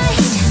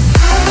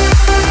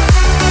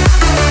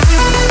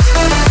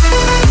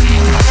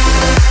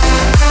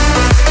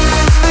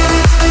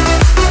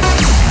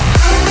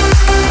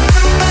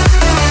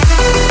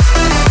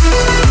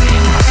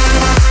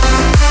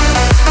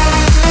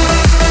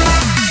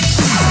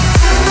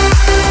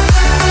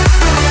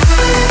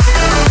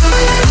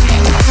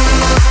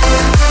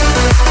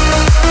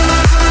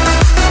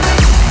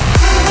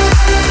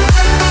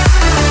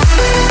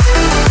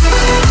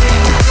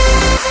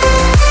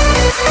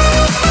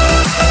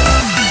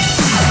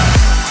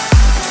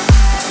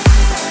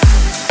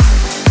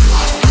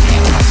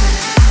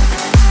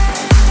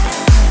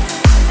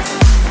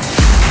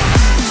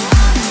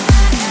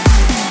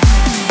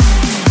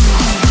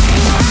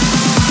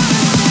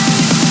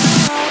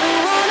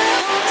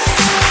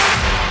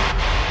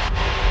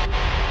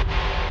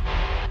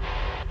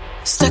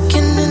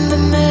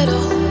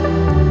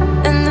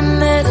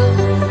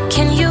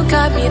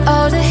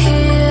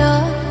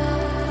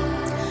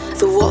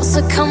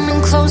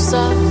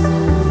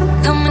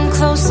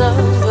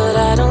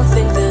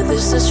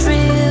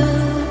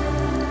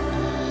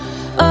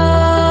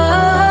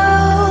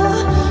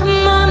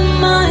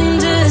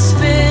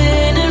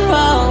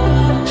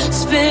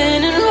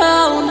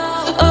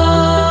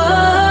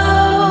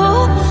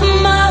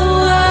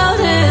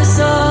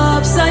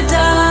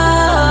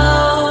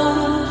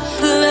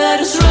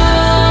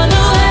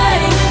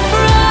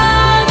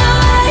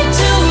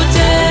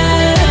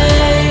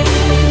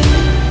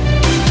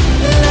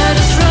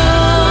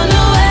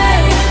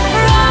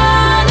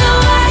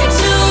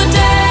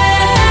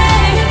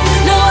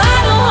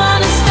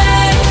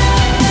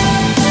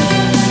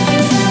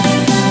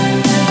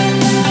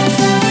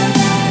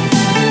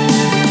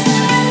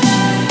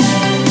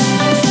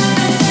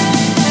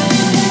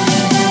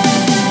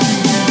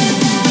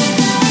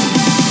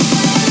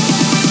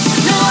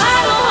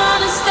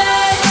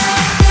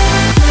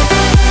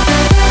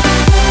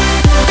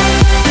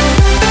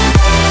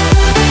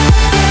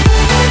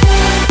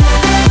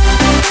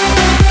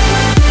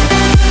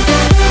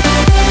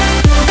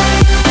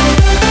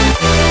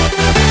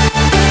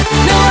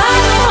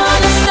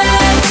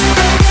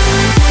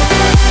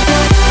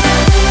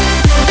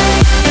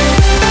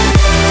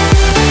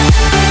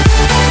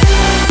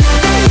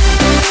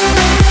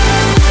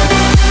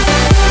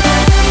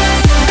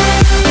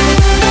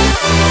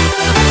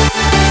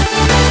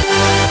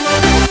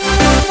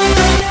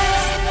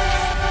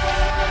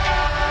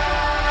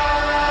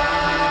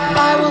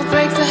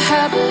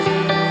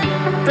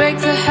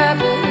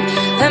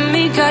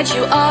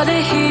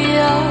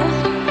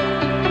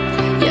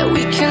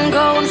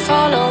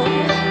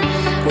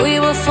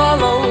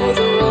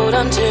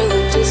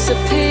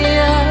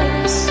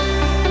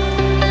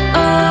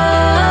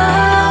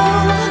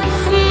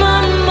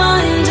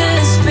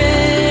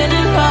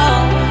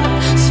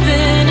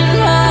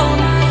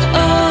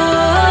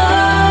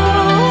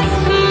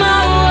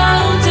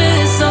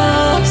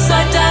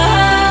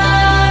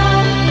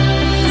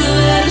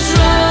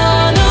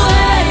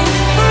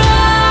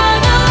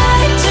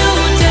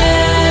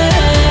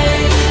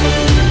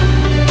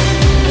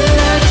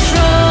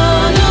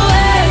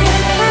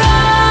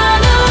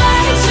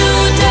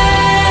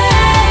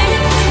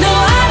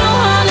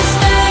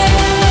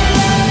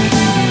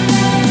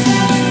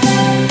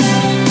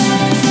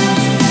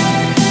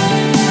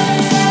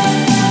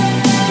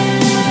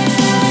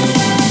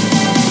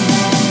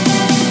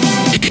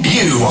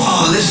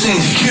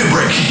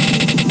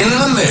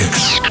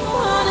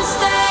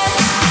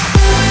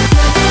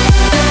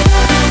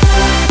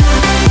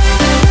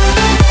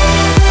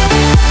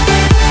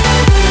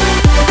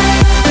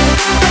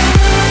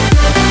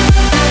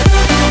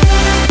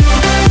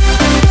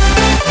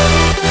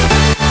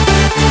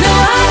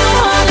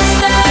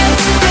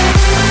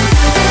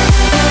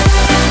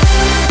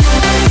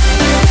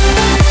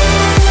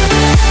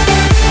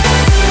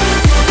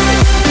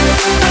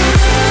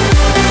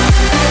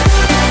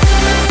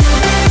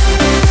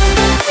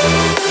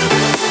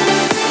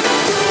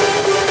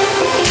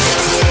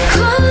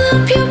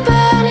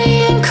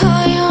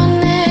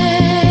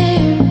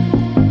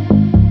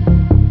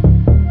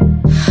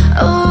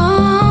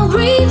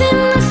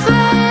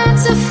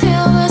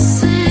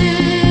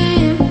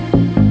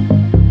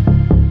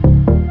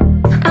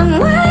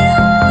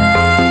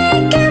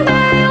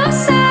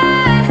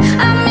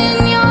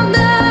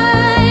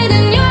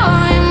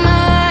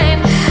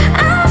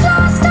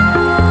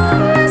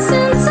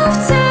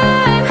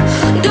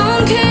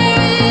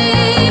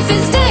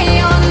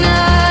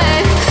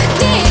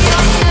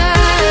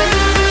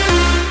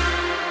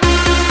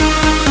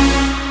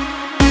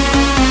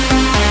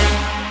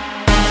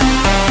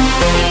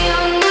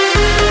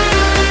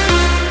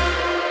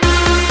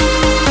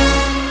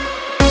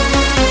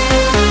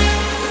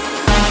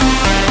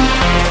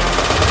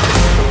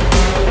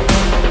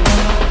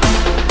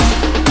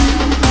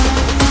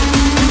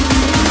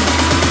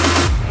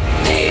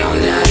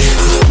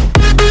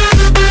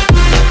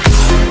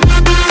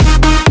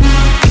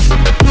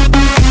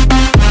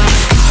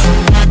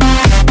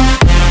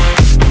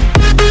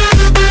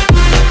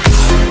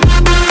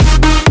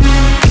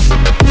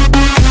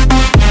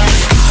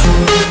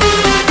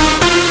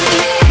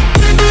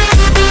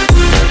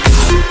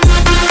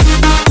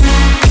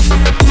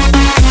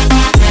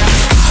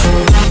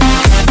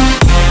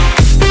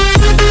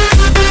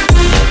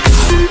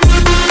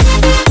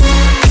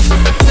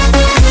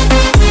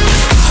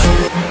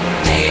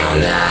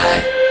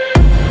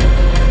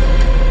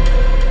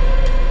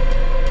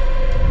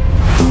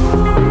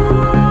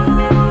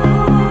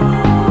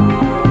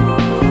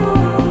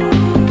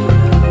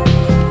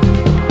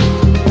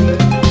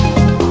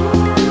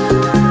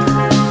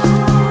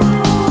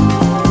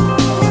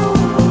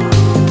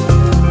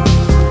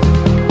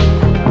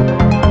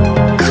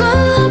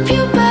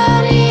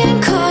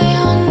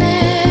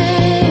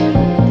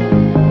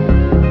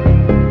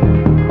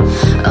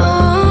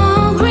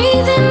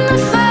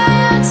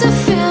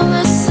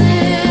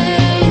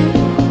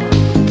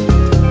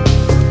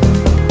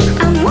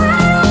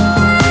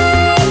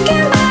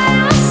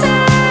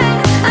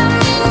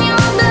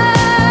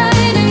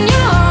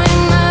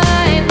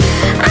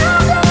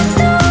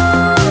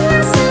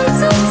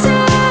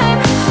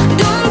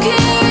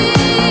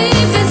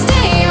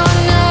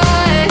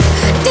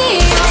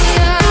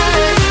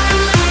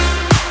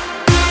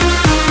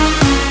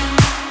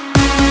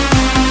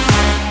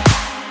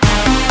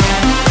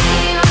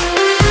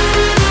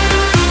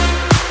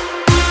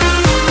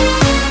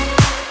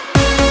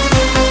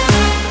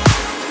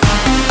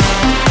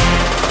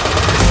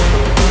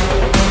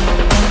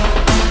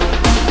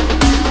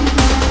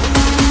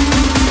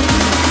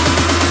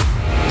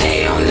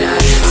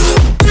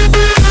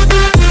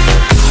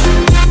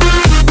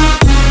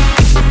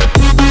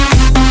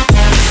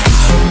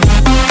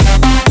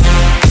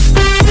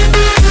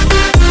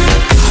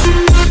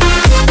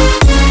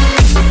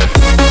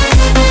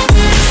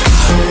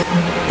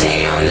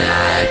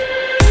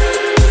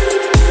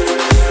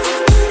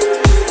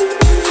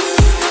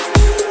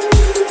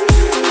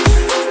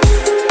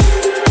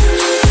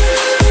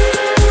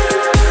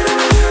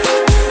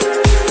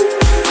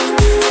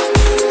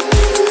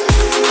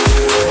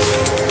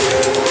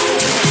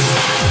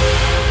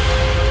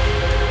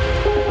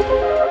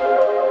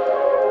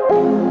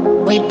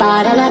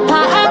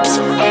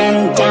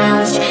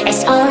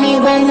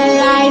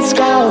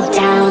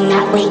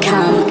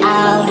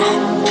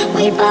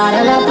 We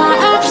bottle up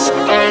our ups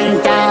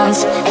and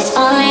downs. It's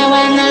only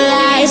when the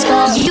lights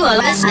go. You are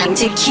listening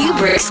to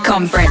Cuebrick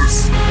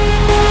Conference.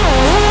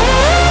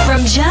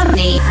 From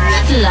Germany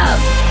with love.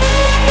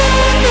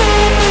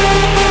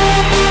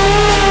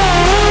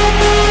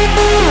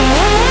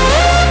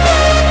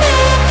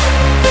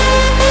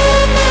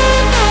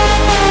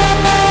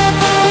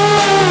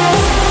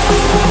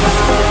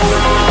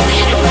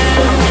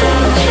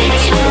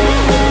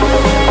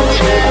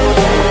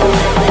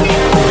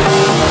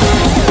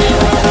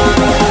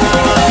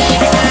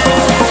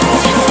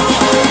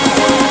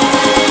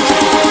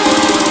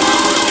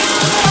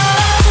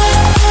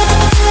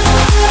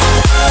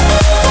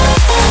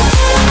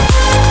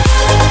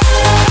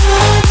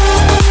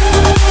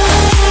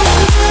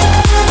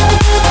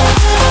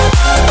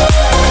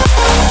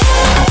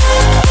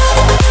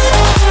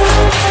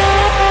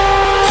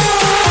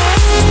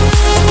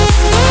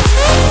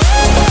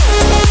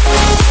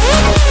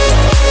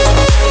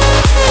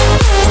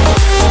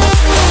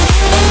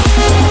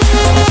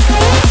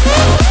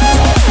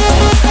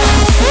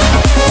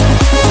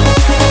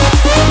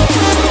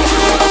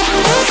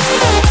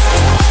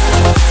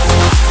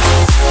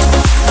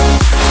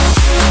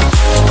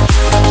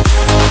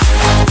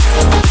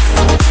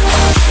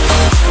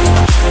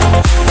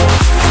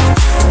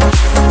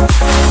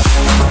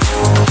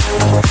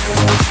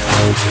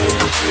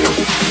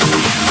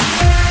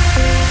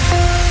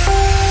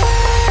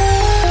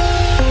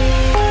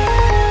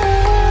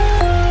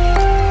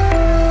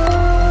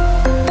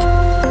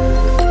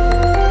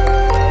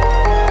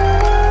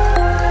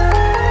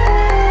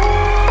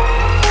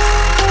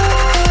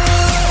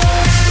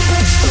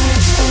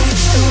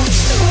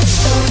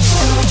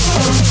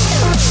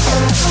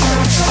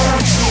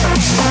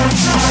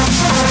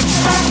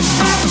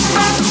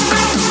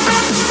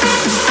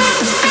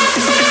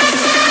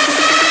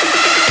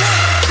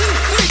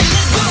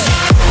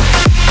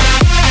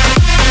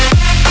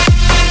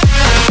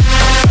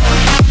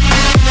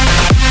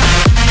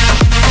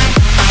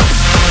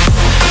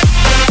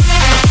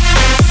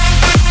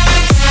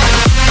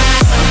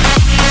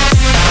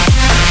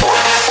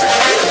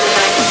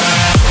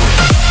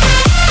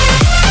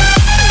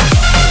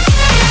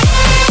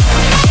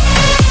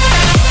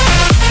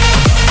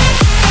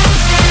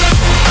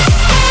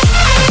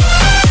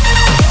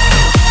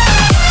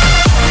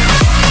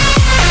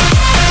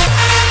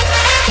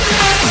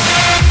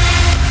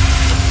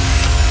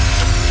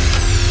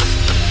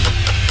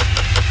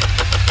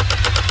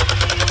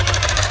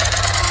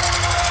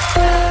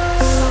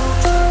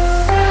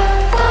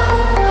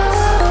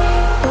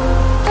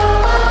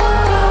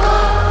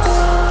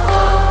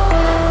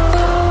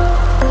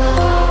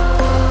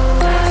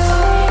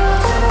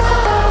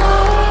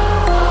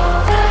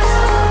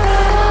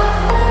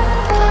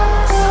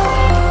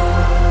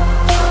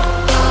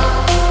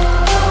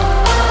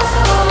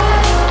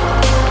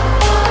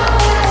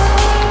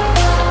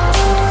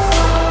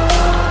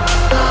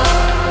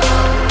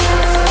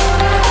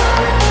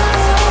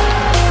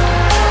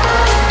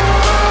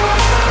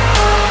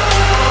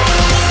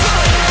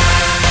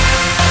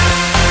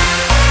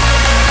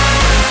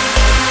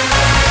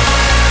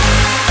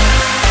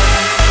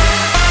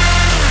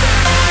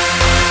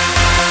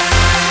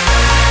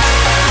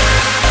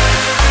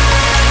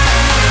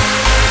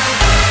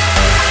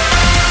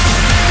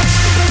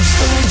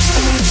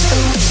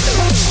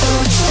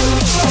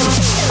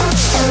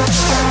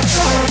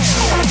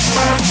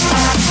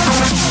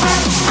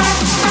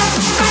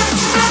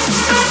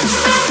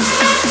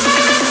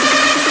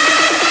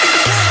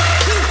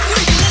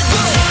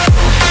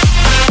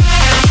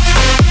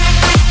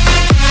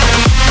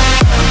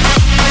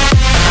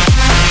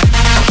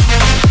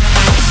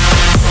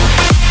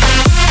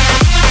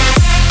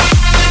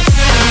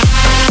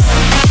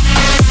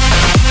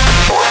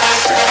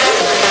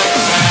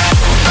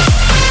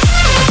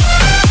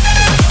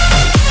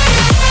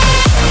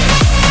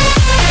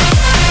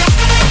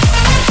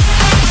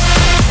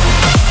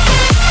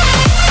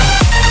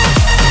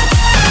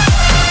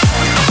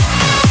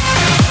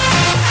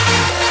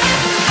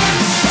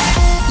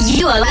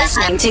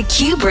 To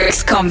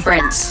Cuebrick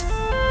Conference.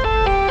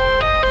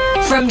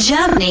 From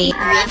Germany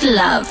with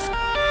love.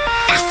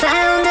 I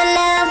found a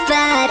love,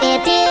 but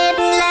it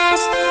didn't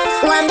last.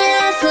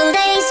 Wonderful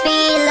days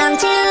belong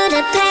to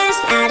the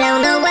past. I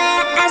don't know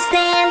where I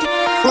stand,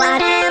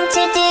 what I'm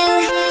to do.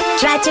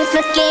 Try to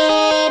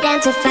forget and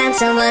to find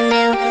someone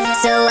new.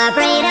 So I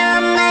prayed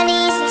on my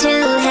knees to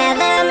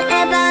heaven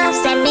above.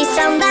 Send me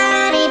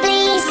somebody,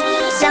 please,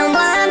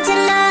 someone to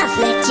love.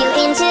 Let you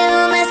into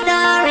my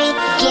story.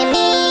 Give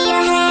me your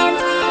hand.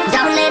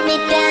 Don't let me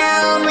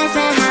down with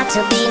a heart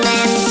to be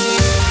manned.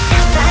 I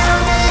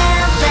found a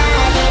love,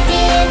 but it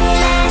didn't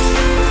last.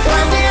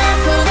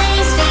 Wonderful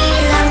days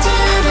belong to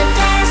the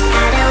past.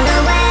 I don't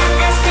know where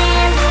I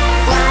stand,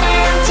 what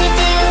I'm to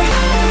do.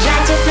 Try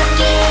to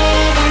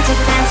forget and to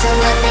find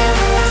someone new.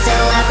 So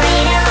I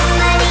prayed on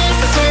my knees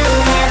to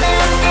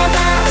heaven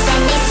above.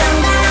 Send me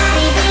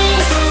somebody,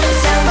 please,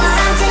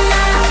 someone to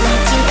love.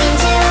 Let you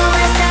into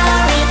my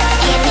story.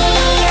 Give me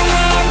your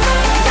hand.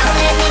 Don't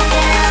let me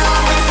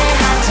down with a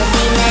heart to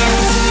be manned.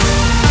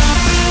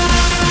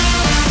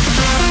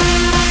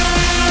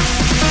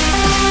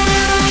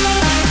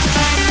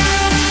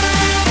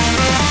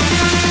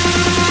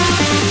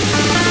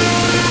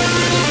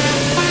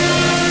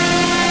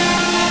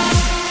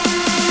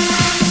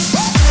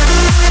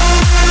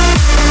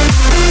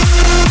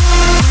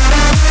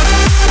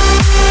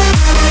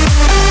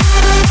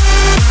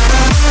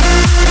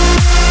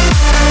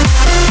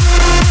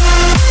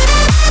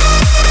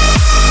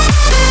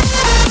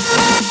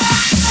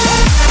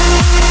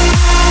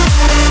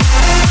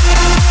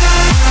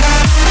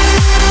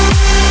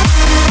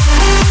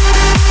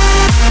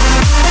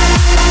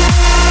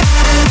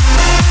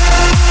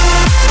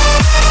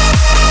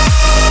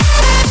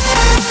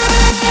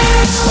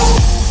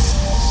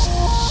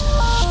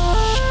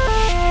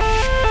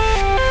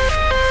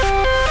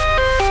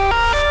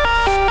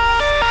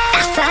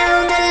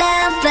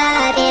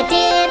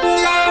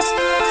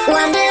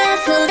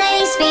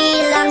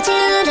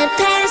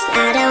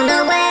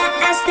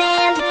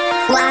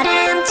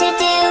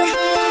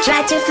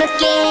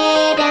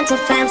 forget and to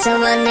find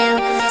someone new.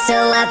 So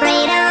I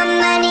prayed on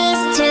my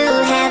knees to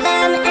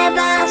heaven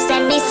above.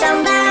 Send me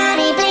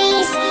somebody,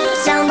 please,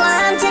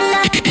 someone to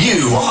love.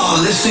 You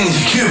are listening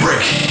to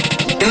Cuebrick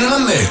in the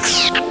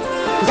mix.